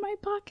hands in my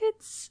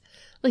pockets.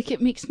 Like,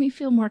 it makes me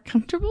feel more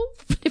comfortable.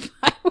 But if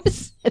I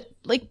was,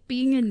 like,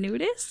 being a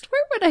nudist,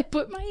 where would I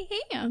put my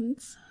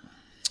hands?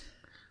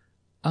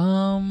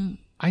 I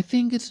I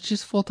think it's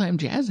just full-time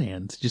jazz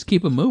hands. Just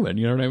keep them moving.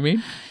 You know what I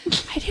mean?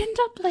 I'd end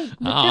up like with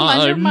them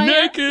under my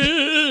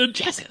naked.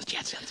 Jazz hands.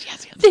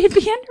 They'd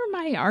be under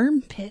my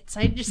armpits.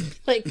 I'd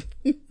just be like,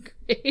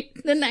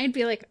 great. Then I'd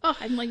be like, oh,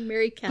 I'm like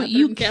Mary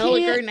Catherine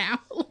Gallagher now.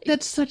 Like,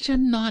 That's such a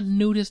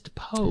non-nudist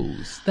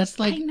pose. That's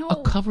like I know.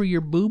 a cover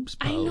your boobs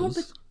pose. I know,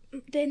 but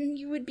then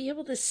you would be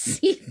able to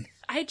see.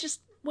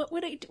 What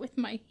would I do with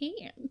my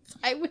hands?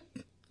 I would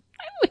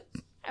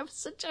have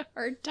such a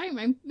hard time.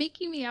 I'm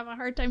making me have a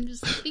hard time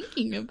just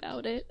thinking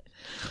about it.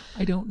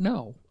 I don't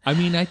know. I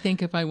mean, I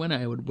think if I went,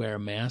 I would wear a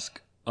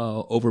mask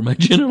over my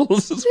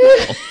genitals as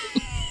well.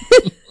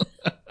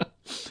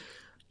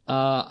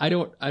 I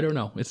don't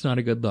know. It's not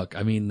a good look.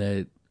 I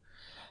mean,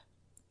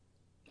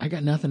 I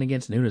got nothing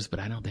against nudists, but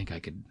I don't think I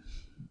could.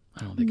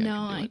 I don't think I could do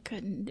I it.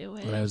 couldn't do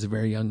it. When I was a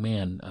very young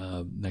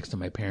man, next to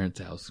my parents'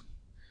 house,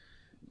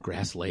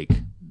 Grass Lake,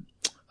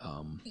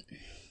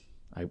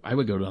 I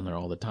would go down there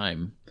all the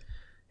time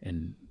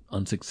and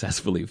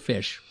unsuccessfully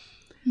fish.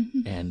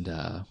 And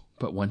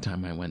but one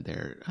time I went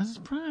there, I was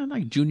probably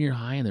like junior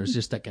high, and there was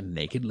just like a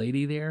naked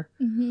lady there,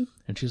 and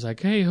she was like,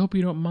 "Hey, hope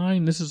you don't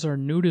mind. This is our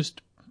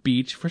nudist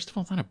beach." First of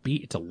all, it's not a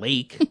beach; it's a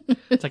lake.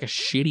 It's like a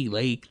shitty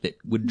lake that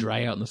would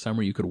dry out in the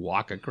summer. You could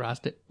walk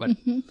across it, but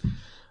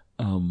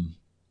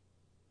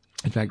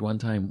in fact, one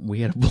time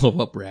we had a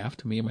blow-up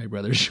raft, me and my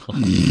brother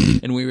Sean,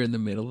 and we were in the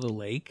middle of the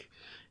lake,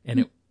 and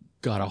it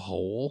got a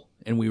hole,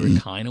 and we were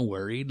kind of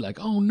worried, like,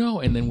 oh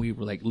no, and then we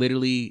were like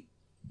literally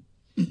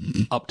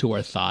up to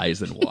our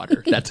thighs in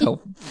water. That's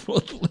how full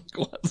the lake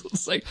was.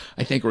 It's like,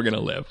 I think we're gonna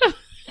live.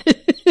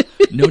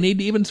 No need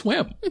to even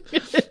swim.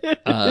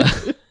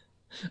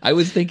 I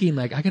was thinking,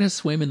 like, I gotta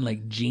swim in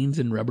like jeans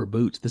and rubber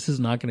boots. This is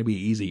not gonna be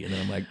easy. And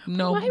then I'm like,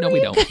 no, we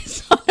don't.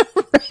 Guys on a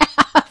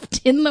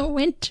raft in the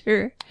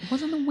winter. It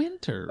wasn't the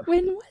winter.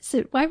 When was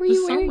it? Why were The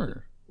you wearing?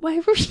 summer. Why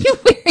were you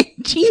wearing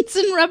jeans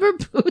and rubber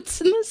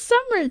boots in the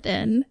summer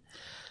then?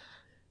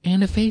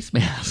 And a face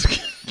mask.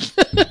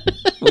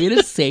 We had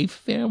a safe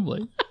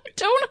family. I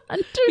don't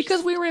understand.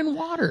 Because we were in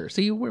water.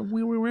 So we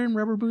were wearing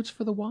rubber boots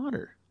for the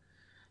water.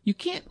 You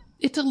can't,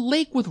 it's a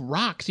lake with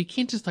rocks. You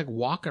can't just like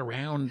walk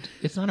around.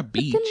 It's not a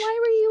beach. Then why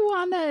were you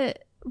on a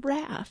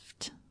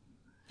raft?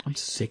 I'm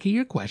sick of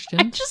your question.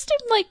 I just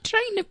am like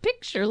trying to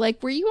picture,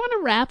 like, were you on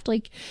a raft?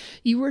 Like,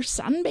 you were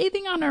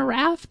sunbathing on a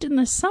raft in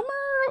the summer?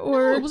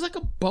 Or No, it was like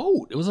a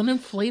boat. It was an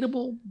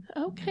inflatable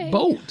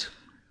boat.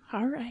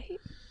 All right.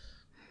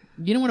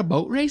 You know what a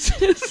boat race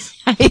is?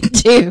 I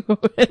do.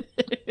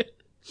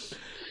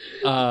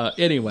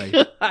 Anyway.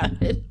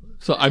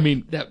 So, I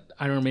mean,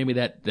 I don't know, maybe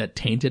that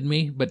tainted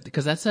me, but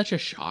because that's such a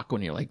shock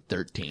when you're like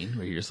 13,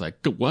 where you're just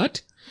like,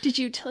 what? Did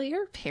you tell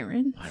your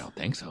parents? I don't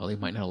think so. They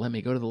might not let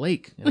me go to the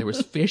lake. And there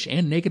was fish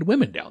and naked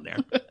women down there.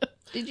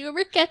 Did you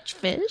ever catch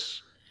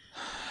fish?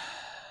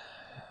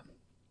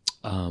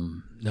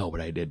 No,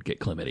 but I did get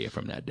chlamydia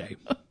from that day.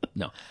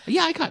 No.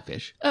 Yeah, I caught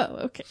fish. Oh,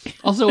 okay.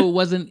 Also, it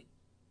wasn't,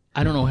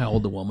 I don't know how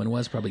old the woman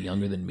was, probably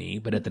younger than me,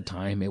 but at the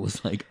time it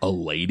was like a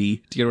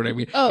lady. Do you know what I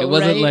mean? Oh, it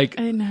wasn't right. like,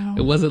 I know.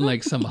 It wasn't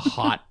like some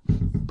hot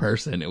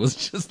person. It was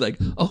just like,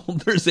 oh,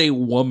 there's a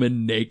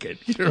woman naked.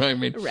 You know what I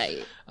mean?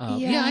 Right.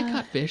 Yeah, I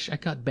caught fish. I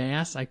caught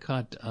bass. I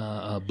caught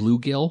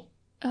bluegill.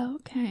 Oh,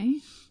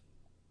 okay.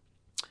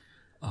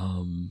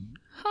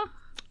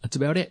 That's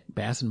about it.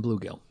 Bass and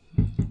bluegill.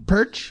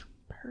 Perch.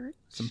 Perch.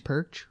 Some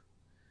perch.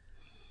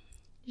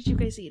 Did you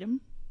guys eat them?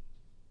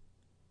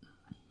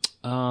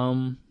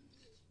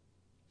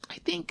 I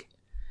think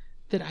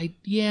that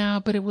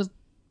but it was,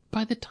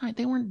 by the time,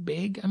 they weren't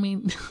big. I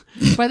mean,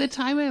 by the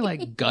time I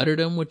like gutted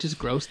them, which is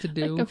gross to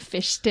do, Like a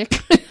fish stick.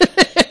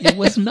 it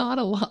was not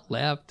a lot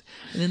left.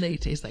 And then they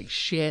taste like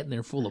shit and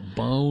they're full of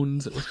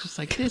bones. It was just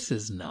like, this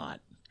is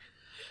not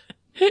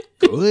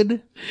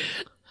good.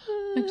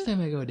 Next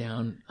time I go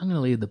down, I'm going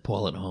to leave the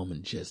pool at home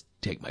and just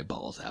take my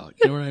balls out.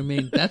 You know what I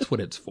mean? That's what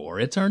it's for.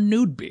 It's our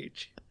nude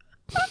beach.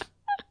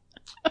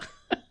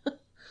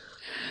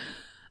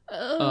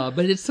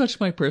 But it's such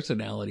my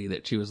personality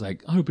that she was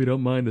like, I hope you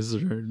don't mind, this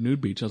is her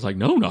nude beach. I was like,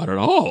 no, not at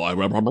all. You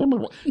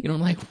know,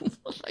 I'm like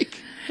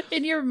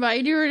In your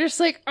mind, you were just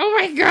like, oh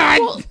my God.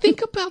 Well,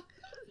 think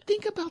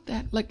about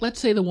that. Like, let's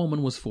say the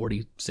woman was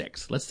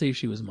 46. Let's say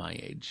she was my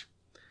age.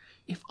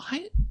 If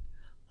I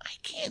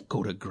can't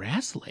go to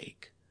Grass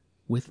Lake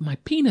with my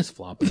penis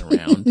flopping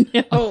around.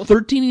 No. A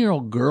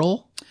 13-year-old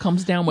girl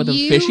comes down with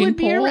a fishing would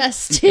be pole.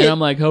 arrested. And I'm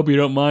like, hope you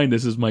don't mind,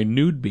 this is my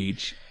nude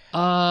beach.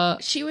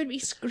 She would be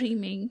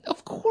screaming.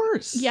 Of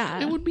course.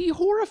 Yeah. It would be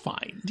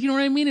horrifying. Do you know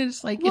what I mean?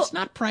 It's like, Well, it's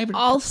not private.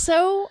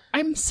 Also,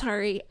 I'm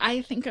sorry,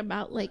 I think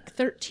about like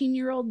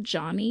 13-year-old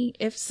Johnny.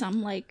 If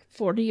some like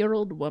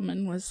 40-year-old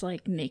woman was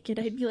like naked,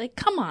 I'd be like,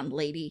 come on,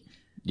 lady,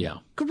 Yeah.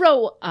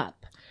 grow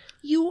up.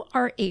 You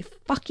are a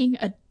fucking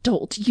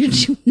adult. You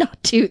do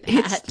not do that.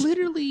 It's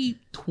literally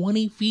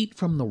 20 feet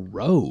from the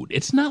road.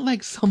 It's not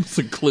like some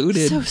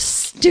secluded. So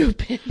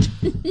stupid.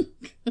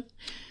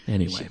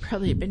 Anyway. She'd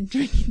probably been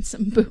drinking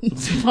some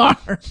Boone's Farm.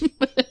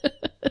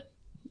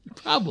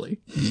 Probably.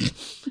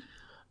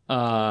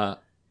 Yeah,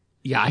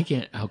 I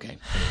can't. Okay.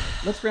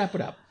 Let's wrap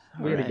it up.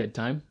 We had a right. good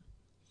time.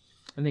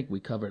 I think we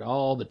covered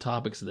all the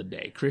topics of the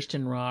day.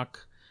 Christian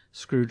rock,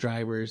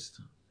 screwdrivers,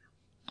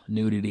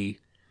 nudity.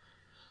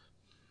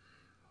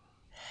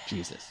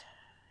 Jesus.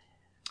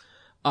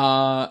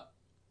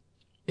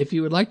 If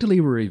you would like to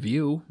leave a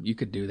review, you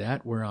could do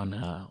that. We're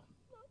on,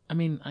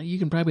 you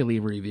can probably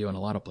leave a review on a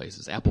lot of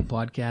places. Apple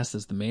Podcasts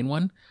is the main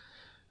one.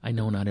 I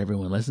know not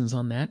everyone listens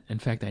on that. In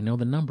fact, I know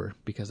the number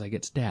because I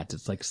get stats.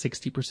 It's like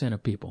 60%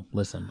 of people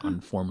listen on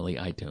formerly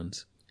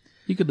iTunes.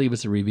 You could leave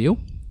us a review.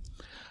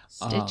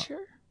 Stitcher?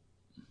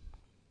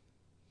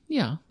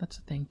 Yeah, that's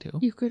a thing too.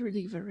 You could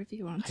leave a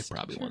review on Stitcher. I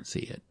probably won't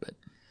see it, but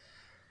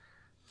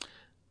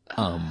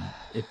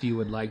if you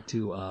would like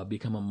to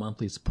become a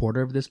monthly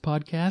supporter of this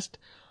podcast,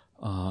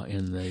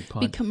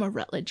 become a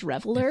Rutledge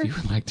Reveler. If you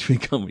would like to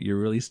become, you're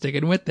really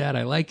sticking with that.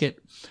 I like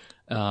it.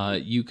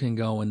 You can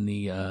go in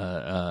the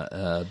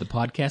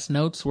podcast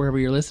notes wherever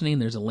you're listening.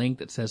 There's a link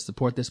that says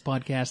support this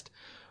podcast,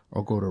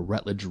 or go to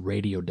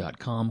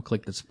rutledgeradio.com,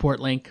 click the support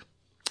link,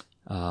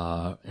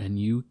 and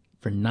you,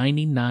 for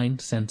 99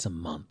 cents a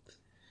month,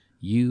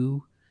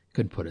 you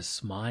could put a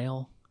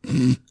smile.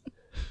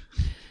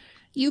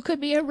 You could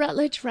be a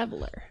Rutledge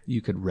Reveler.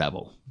 You could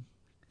revel.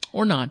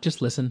 Or not,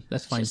 just listen.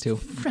 That's fine too.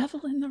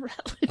 Revel in the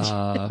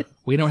Rutledge.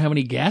 We don't have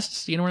any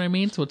guests, you know what I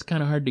mean? So it's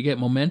kind of hard to get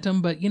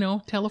momentum, but,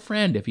 tell a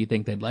friend if you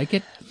think they'd like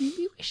it.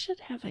 Maybe we should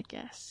have a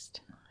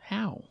guest.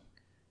 How?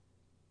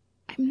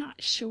 I'm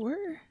not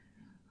sure.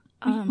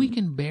 We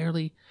can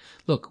barely...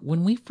 Look,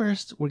 when we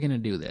first were going to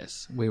do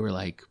this, we were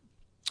like,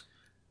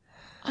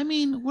 we're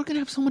going to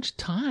have so much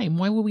time.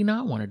 Why would we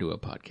not want to do a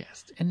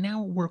podcast? And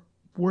now we're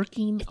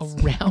working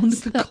around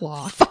the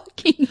clock.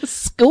 Fucking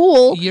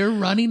school. You're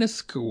running a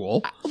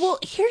school. Well,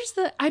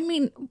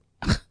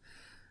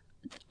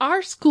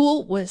 our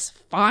school was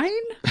fine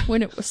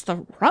when it was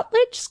the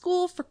Rutledge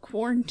School for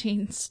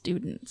Quarantine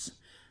Students.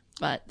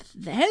 But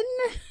then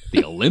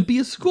the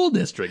Olympia School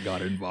District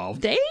got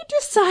involved. They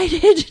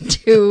decided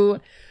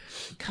to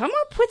come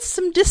up with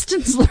some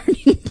distance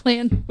learning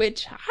plan,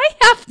 which I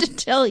have to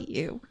tell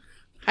you,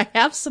 I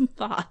have some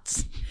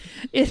thoughts.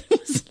 It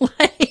was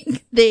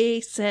like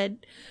they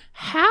said,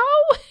 how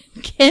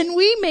can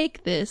we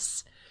make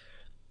this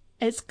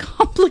as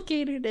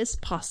complicated as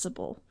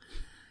possible?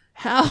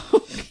 How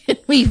can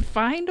we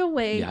find a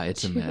way? Yeah,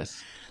 it's a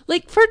mess.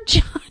 Like for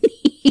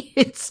Johnny,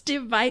 it's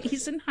divided.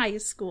 He's in high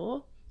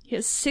school. He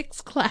has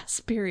 6 class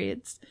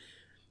periods.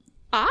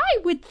 I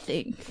would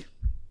think,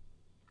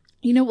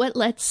 you know what?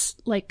 Let's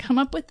come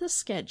up with a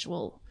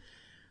schedule.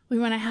 We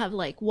want to have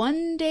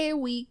 1 day a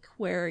week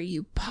where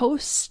you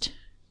post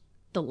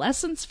the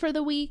lessons for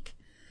the week,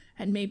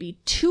 and maybe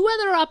 2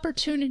 other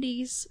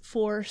opportunities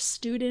for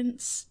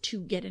students to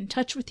get in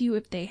touch with you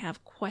if they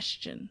have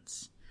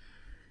questions.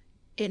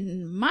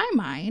 In my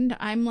mind,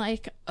 I'm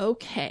like,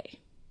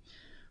 okay,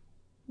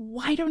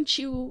 why don't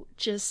you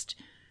just,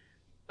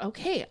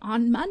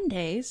 on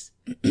Mondays,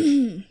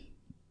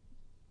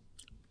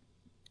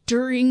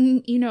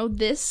 during,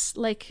 this,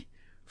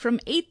 from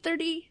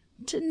 8:30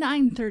 to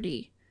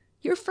 9:30,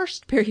 your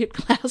first period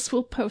class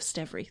will post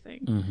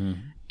everything. Mm-hmm.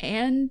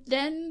 And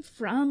then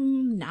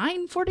from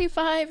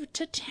 9:45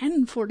 to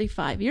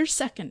 10:45, your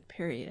second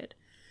period.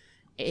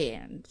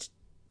 And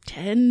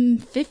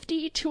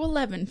 10:50 to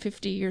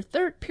 11:50, your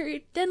third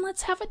period. Then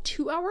let's have a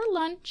 2-hour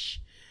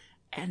lunch.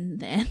 And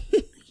then,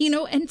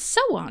 and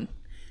so on.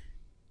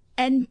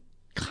 And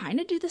kind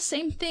of do the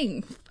same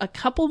thing a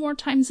couple more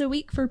times a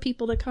week for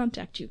people to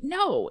contact you.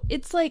 No,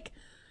 it's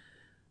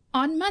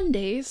on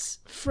Mondays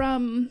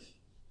from,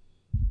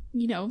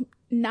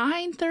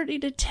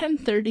 9:30 to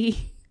 10:30,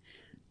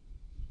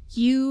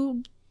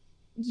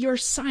 your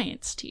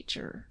science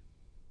teacher,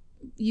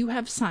 you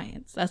have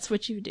science. That's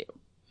what you do.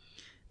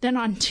 Then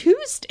on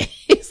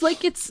Tuesdays,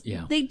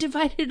 they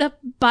divide it up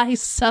by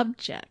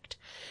subject.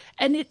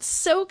 And it's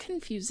so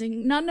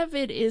confusing. None of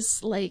it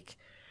is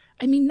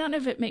none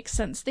of it makes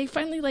sense. They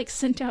finally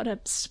sent out a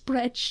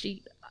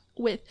spreadsheet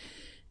with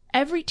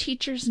every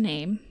teacher's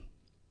name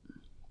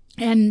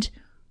and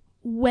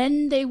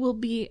when they will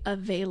be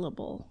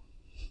available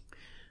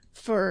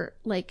for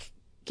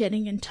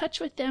getting in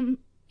touch with them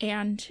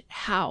and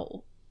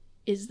how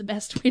is the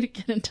best way to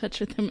get in touch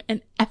with them.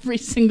 And every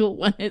single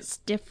one is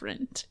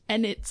different.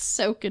 And it's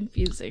so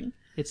confusing.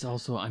 It's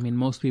also,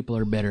 most people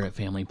are better at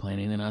family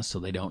planning than us, so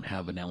they don't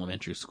have an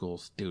elementary school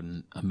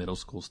student, a middle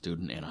school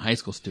student, and a high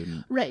school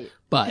student. Right.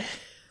 But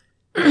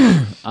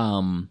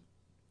I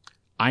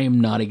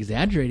am not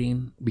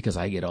exaggerating because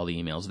I get all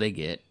the emails they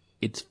get.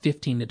 It's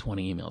 15 to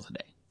 20 emails a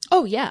day.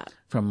 Oh, yeah.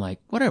 From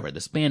the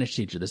Spanish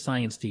teacher, the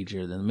science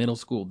teacher, the middle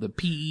school, the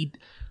PE.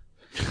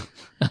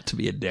 Not to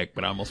be a dick,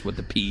 but almost with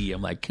the PE,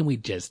 I'm like, can we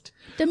just...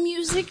 The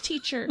music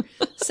teacher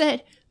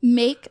said,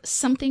 make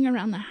something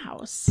around the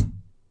house.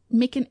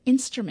 Make an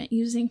instrument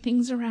using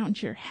things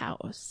around your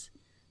house.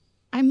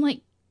 I'm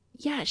like,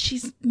 yeah,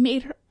 she's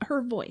made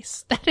her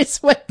voice. That is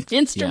what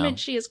instrument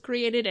she has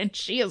created, and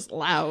she is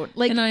loud.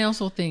 And I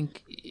also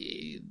think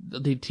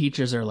the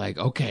teachers are like,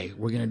 okay,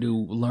 we're going to do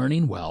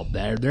learning. Well,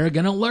 they're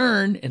going to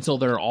learn. And so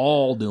they're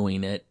all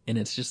doing it. And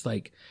it's just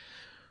I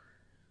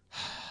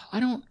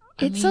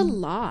It's a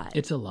lot.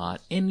 It's a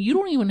lot. And you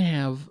don't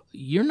even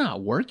you're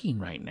not working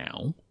right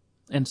now.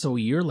 And so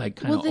you're like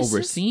kind of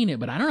overseeing it,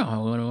 but I don't know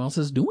how anyone else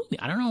is doing it.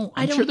 I don't know.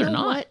 I'm sure they're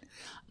not.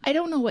 I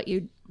don't know what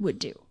you would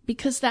do,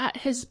 because that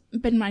has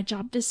been my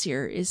job this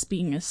year, is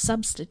being a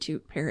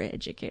substitute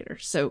paraeducator.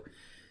 So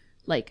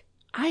like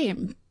I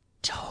am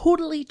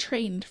totally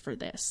trained for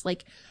this.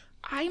 Like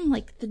I'm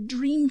like the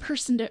dream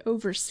person to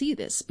oversee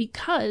this,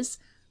 because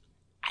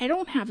I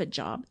don't have a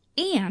job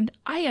and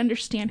I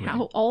understand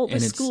how all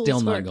the schools and it's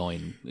still work. not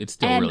going. It's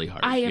still really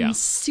hard. I am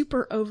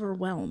super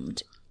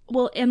overwhelmed.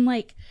 Well, and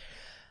like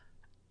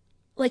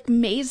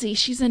Maisie,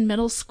 she's in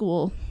middle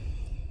school,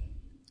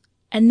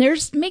 and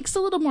makes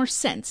a little more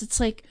sense. It's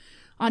like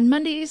on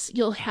Mondays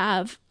you'll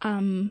have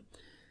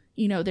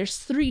there's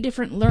 3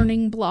 different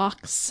learning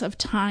blocks of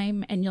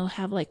time, and you'll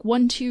have like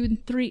 1, 2,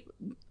 and 3,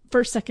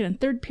 first, second,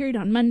 and third period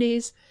on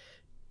Mondays,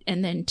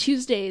 and then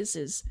Tuesdays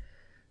is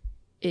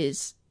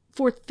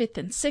 4th, 5th,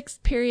 and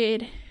 6th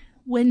period.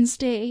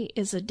 Wednesday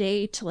is a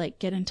day to like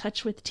get in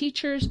touch with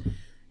teachers,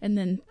 and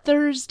then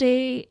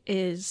Thursday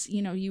is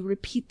you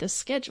repeat the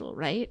schedule,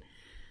 right?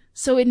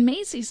 So in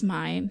Maisie's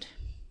mind,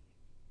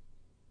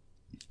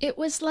 it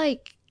was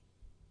like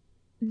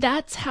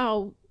that's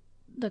how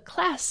the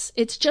class,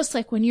 it's just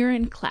like when you're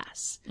in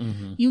class,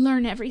 you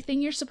learn everything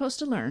you're supposed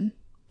to learn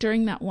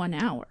during that 1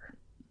 hour.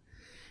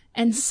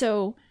 And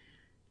so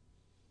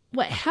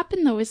what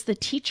happened though is the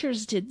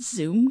teachers did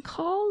Zoom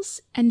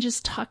calls and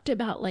just talked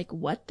about like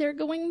what they're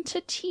going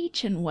to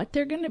teach and what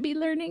they're going to be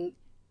learning,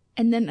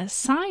 and then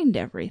assigned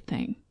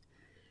everything.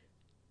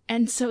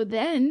 And so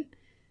then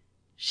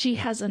she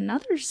has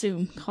another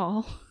Zoom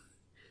call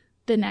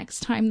the next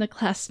time the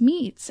class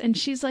meets, and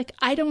she's like,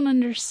 I don't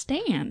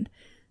understand.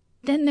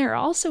 Then they're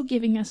also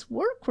giving us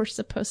work we're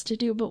supposed to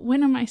do, but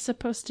when am I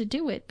supposed to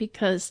do it?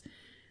 Because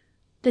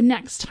the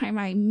next time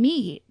I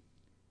meet,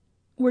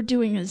 we're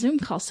doing a Zoom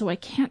call, so I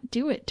can't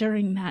do it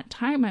during that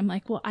time. I'm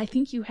like, well, I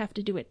think you have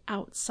to do it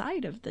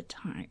outside of the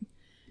time.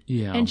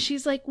 Yeah. And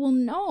she's like, well,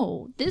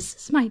 no, this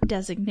is my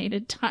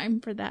designated time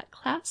for that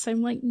class.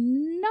 I'm like,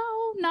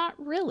 no, not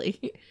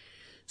really.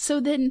 So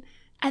then,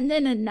 and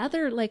then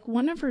another, like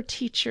one of her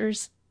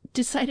teachers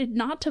decided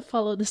not to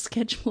follow the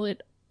schedule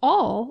at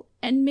all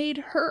and made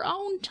her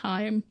own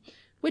time,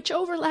 which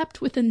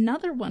overlapped with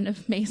another one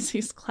of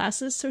Maisie's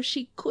classes. So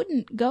she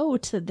couldn't go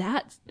to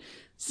that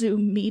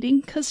Zoom meeting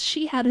because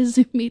she had a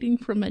Zoom meeting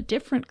from a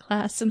different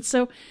class. And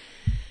so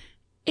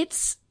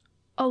it's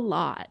a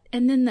lot.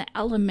 And then the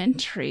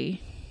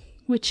elementary,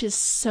 which is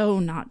so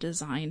not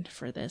designed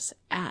for this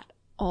at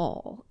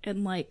all.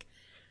 And like,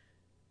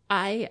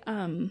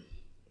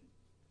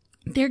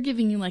 they're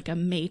giving you like a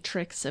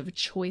matrix of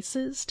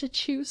choices to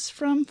choose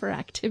from for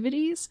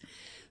activities.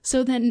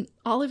 So then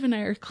Olive and I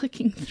are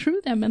clicking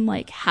through them, and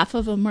like half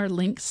of them are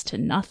links to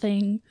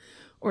nothing,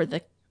 or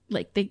they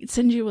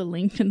send you a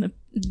link and the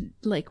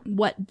like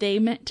what they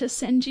meant to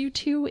send you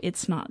to,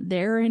 it's not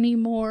there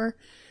anymore.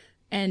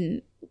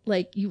 And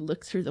like you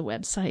look through the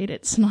website,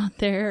 it's not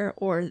there,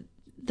 or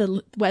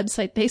the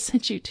website they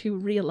sent you to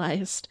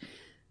realized,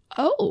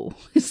 oh,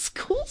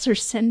 schools are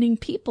sending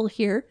people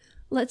here.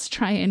 Let's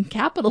try and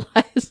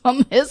capitalize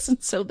on this.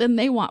 And so then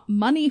they want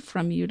money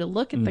from you to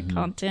look at the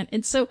content.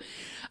 And so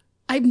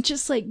I'm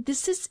just like,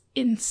 this is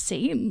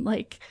insane.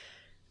 Like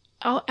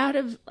out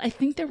of, I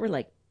think there were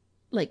like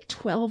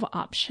 12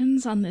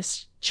 options on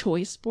this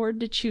choice board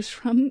to choose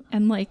from.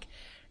 And like,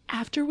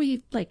 after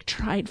we like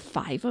tried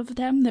 5 of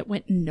them that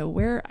went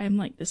nowhere, I'm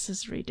like, this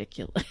is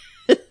ridiculous.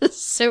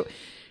 So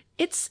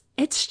it's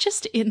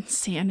just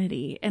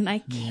insanity. And I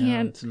can't.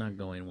 Yeah, it's not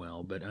going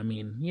well. But I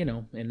mean,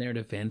 in their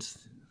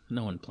defense,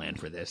 no one planned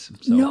for this.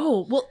 So.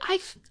 No. Well,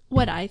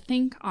 what I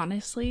think,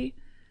 honestly,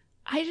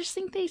 I just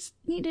think they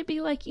need to be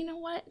like, you know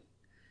what?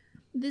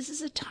 This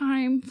is a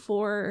time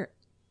for,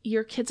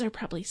 your kids are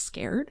probably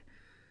scared.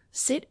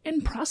 Sit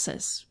and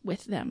process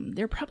with them.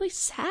 They're probably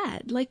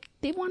sad. Like,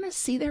 they want to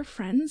see their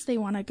friends. They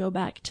want to go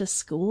back to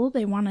school.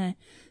 They want to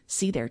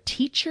see their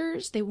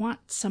teachers. They want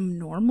some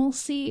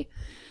normalcy.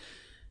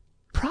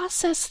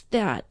 Process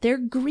that. They're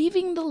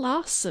grieving the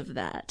loss of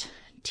that.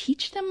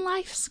 Teach them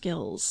life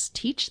skills.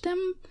 Teach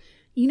them,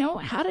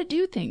 how to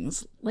do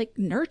things. Like,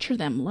 nurture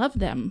them, love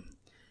them,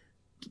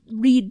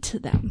 read to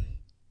them.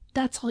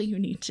 That's all you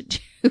need to do.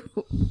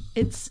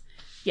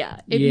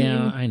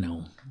 I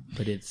know,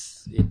 but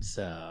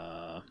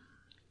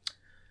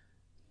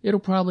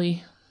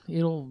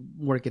it'll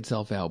work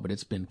itself out, but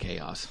it's been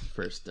chaos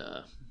first.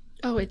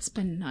 It's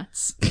been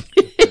nuts.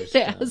 It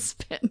has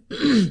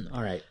been.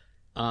 All right.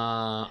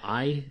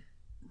 I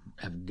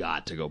have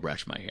got to go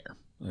brush my hair.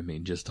 I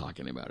mean, just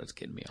talking about it's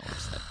getting me all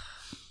upset.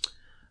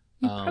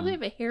 You probably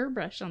have a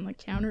hairbrush on the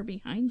counter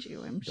behind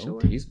you, I'm sure.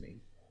 Don't tease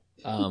me.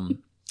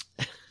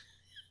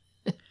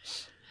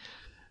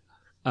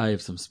 I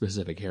have some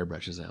specific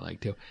hairbrushes I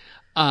like too.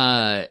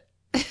 Do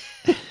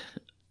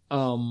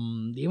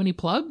you have any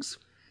plugs?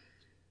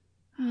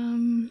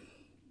 I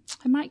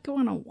might go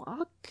on a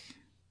walk.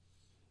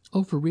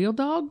 Oh, for real,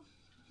 dog?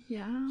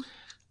 Yeah.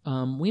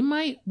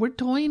 We're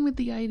toying with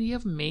the idea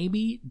of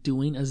maybe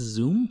doing a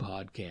Zoom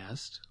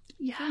podcast.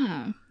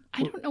 Yeah.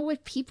 I don't know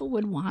what people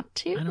would want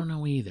to. I don't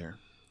know either.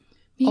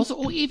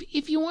 Also,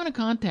 if you want to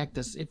contact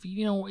us, if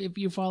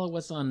you follow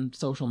us on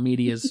social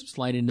medias,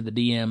 slide into the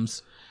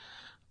DMs.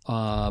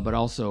 But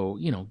also,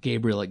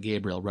 Gabriel at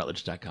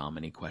GabrielRutledge.com.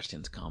 Any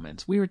questions,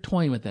 comments? We were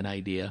toying with that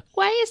idea.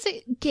 Why is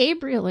it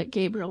Gabriel at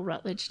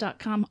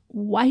GabrielRutledge.com?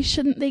 Why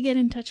shouldn't they get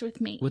in touch with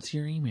me? What's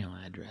your email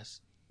address?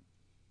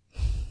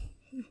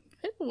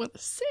 I don't want to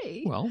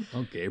say. Well,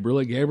 Gabriel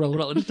at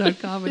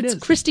GabrielRutledge.com It's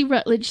Christy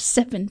Rutledge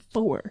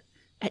 74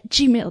 at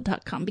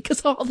gmail.com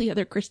because all the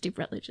other Christy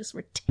Rutledges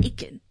were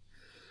taken.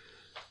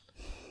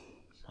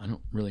 I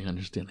don't really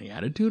understand the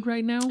attitude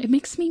right now. It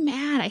makes me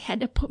mad. I had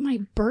to put my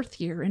birth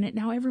year in it.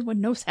 Now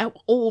everyone knows how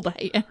old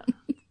I am.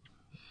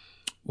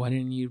 Why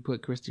didn't you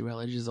put Christy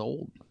Rutledge as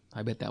old?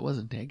 I bet that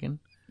wasn't taken.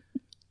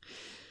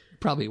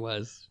 Probably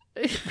was.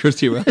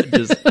 Christy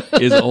Rutledge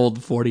is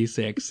old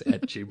 46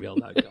 at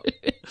gmail.com.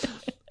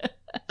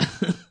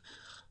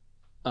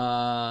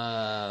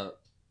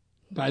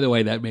 By the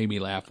way, that made me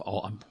laugh.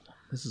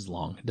 This is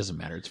long. It doesn't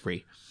matter. It's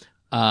free.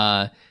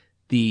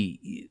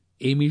 The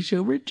Amy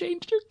Schumer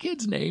changed her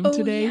kid's name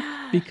today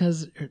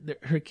because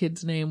her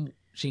kid's name,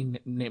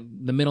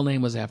 the middle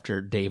name was after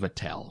Dave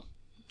Attell,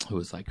 who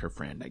was like her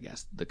friend, I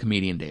guess. The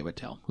comedian Dave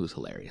Attell, who's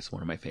hilarious.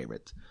 One of my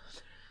favorites.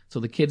 So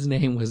the kid's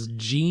name was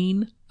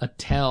Gene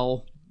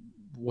Attell,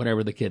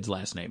 whatever the kid's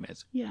last name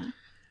is. Yeah.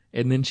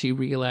 And then she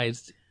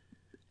realized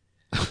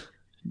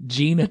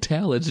Gene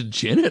Attell is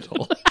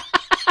genital.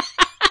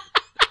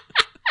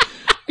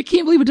 I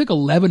can't believe it took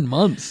 11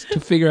 months to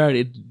figure out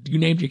you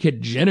named your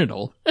kid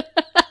Genital.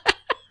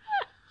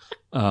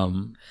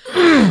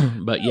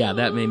 But yeah,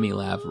 that made me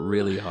laugh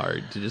really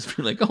hard to just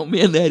be like, oh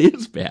man, that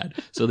is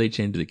bad. So they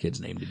changed the kid's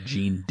name to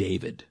Gene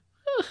David.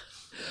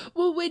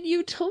 Well, when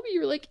you told me, you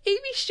were like, Amy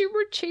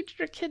Schumer changed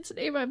her kid's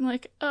name, I'm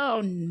like,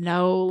 oh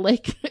no.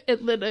 Like,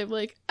 and then I'm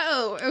like,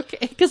 oh,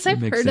 okay. Because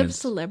I've heard of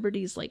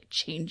celebrities like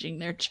changing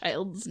their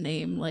child's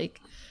name.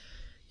 Like,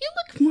 you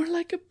look more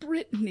like a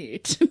Brittany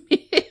to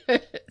me.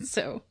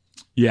 So.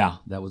 Yeah,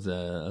 that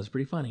was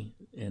pretty funny.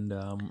 And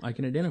I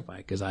can identify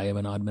because I have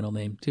an odd middle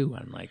name too.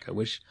 I'm like, I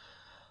wish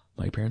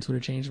my parents would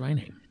have changed my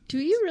name. Do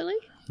you really?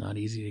 Not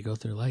easy to go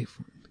through life.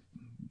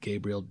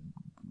 Gabriel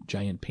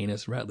Giant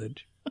Penis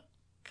Rutledge.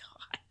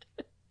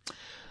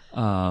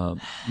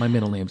 God. My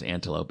middle name's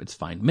Antelope. It's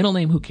fine. Middle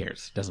name, who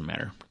cares? Doesn't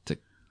matter.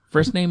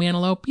 First name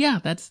Antelope. Yeah,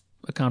 that's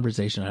a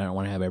conversation I don't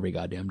want to have every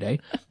goddamn day.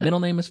 Middle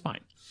name is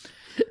fine.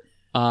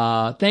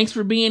 Thanks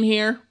for being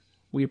here.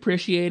 We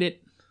appreciate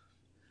it.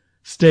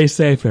 Stay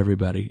safe,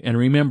 everybody. And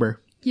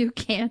remember, you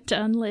can't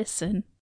unlisten.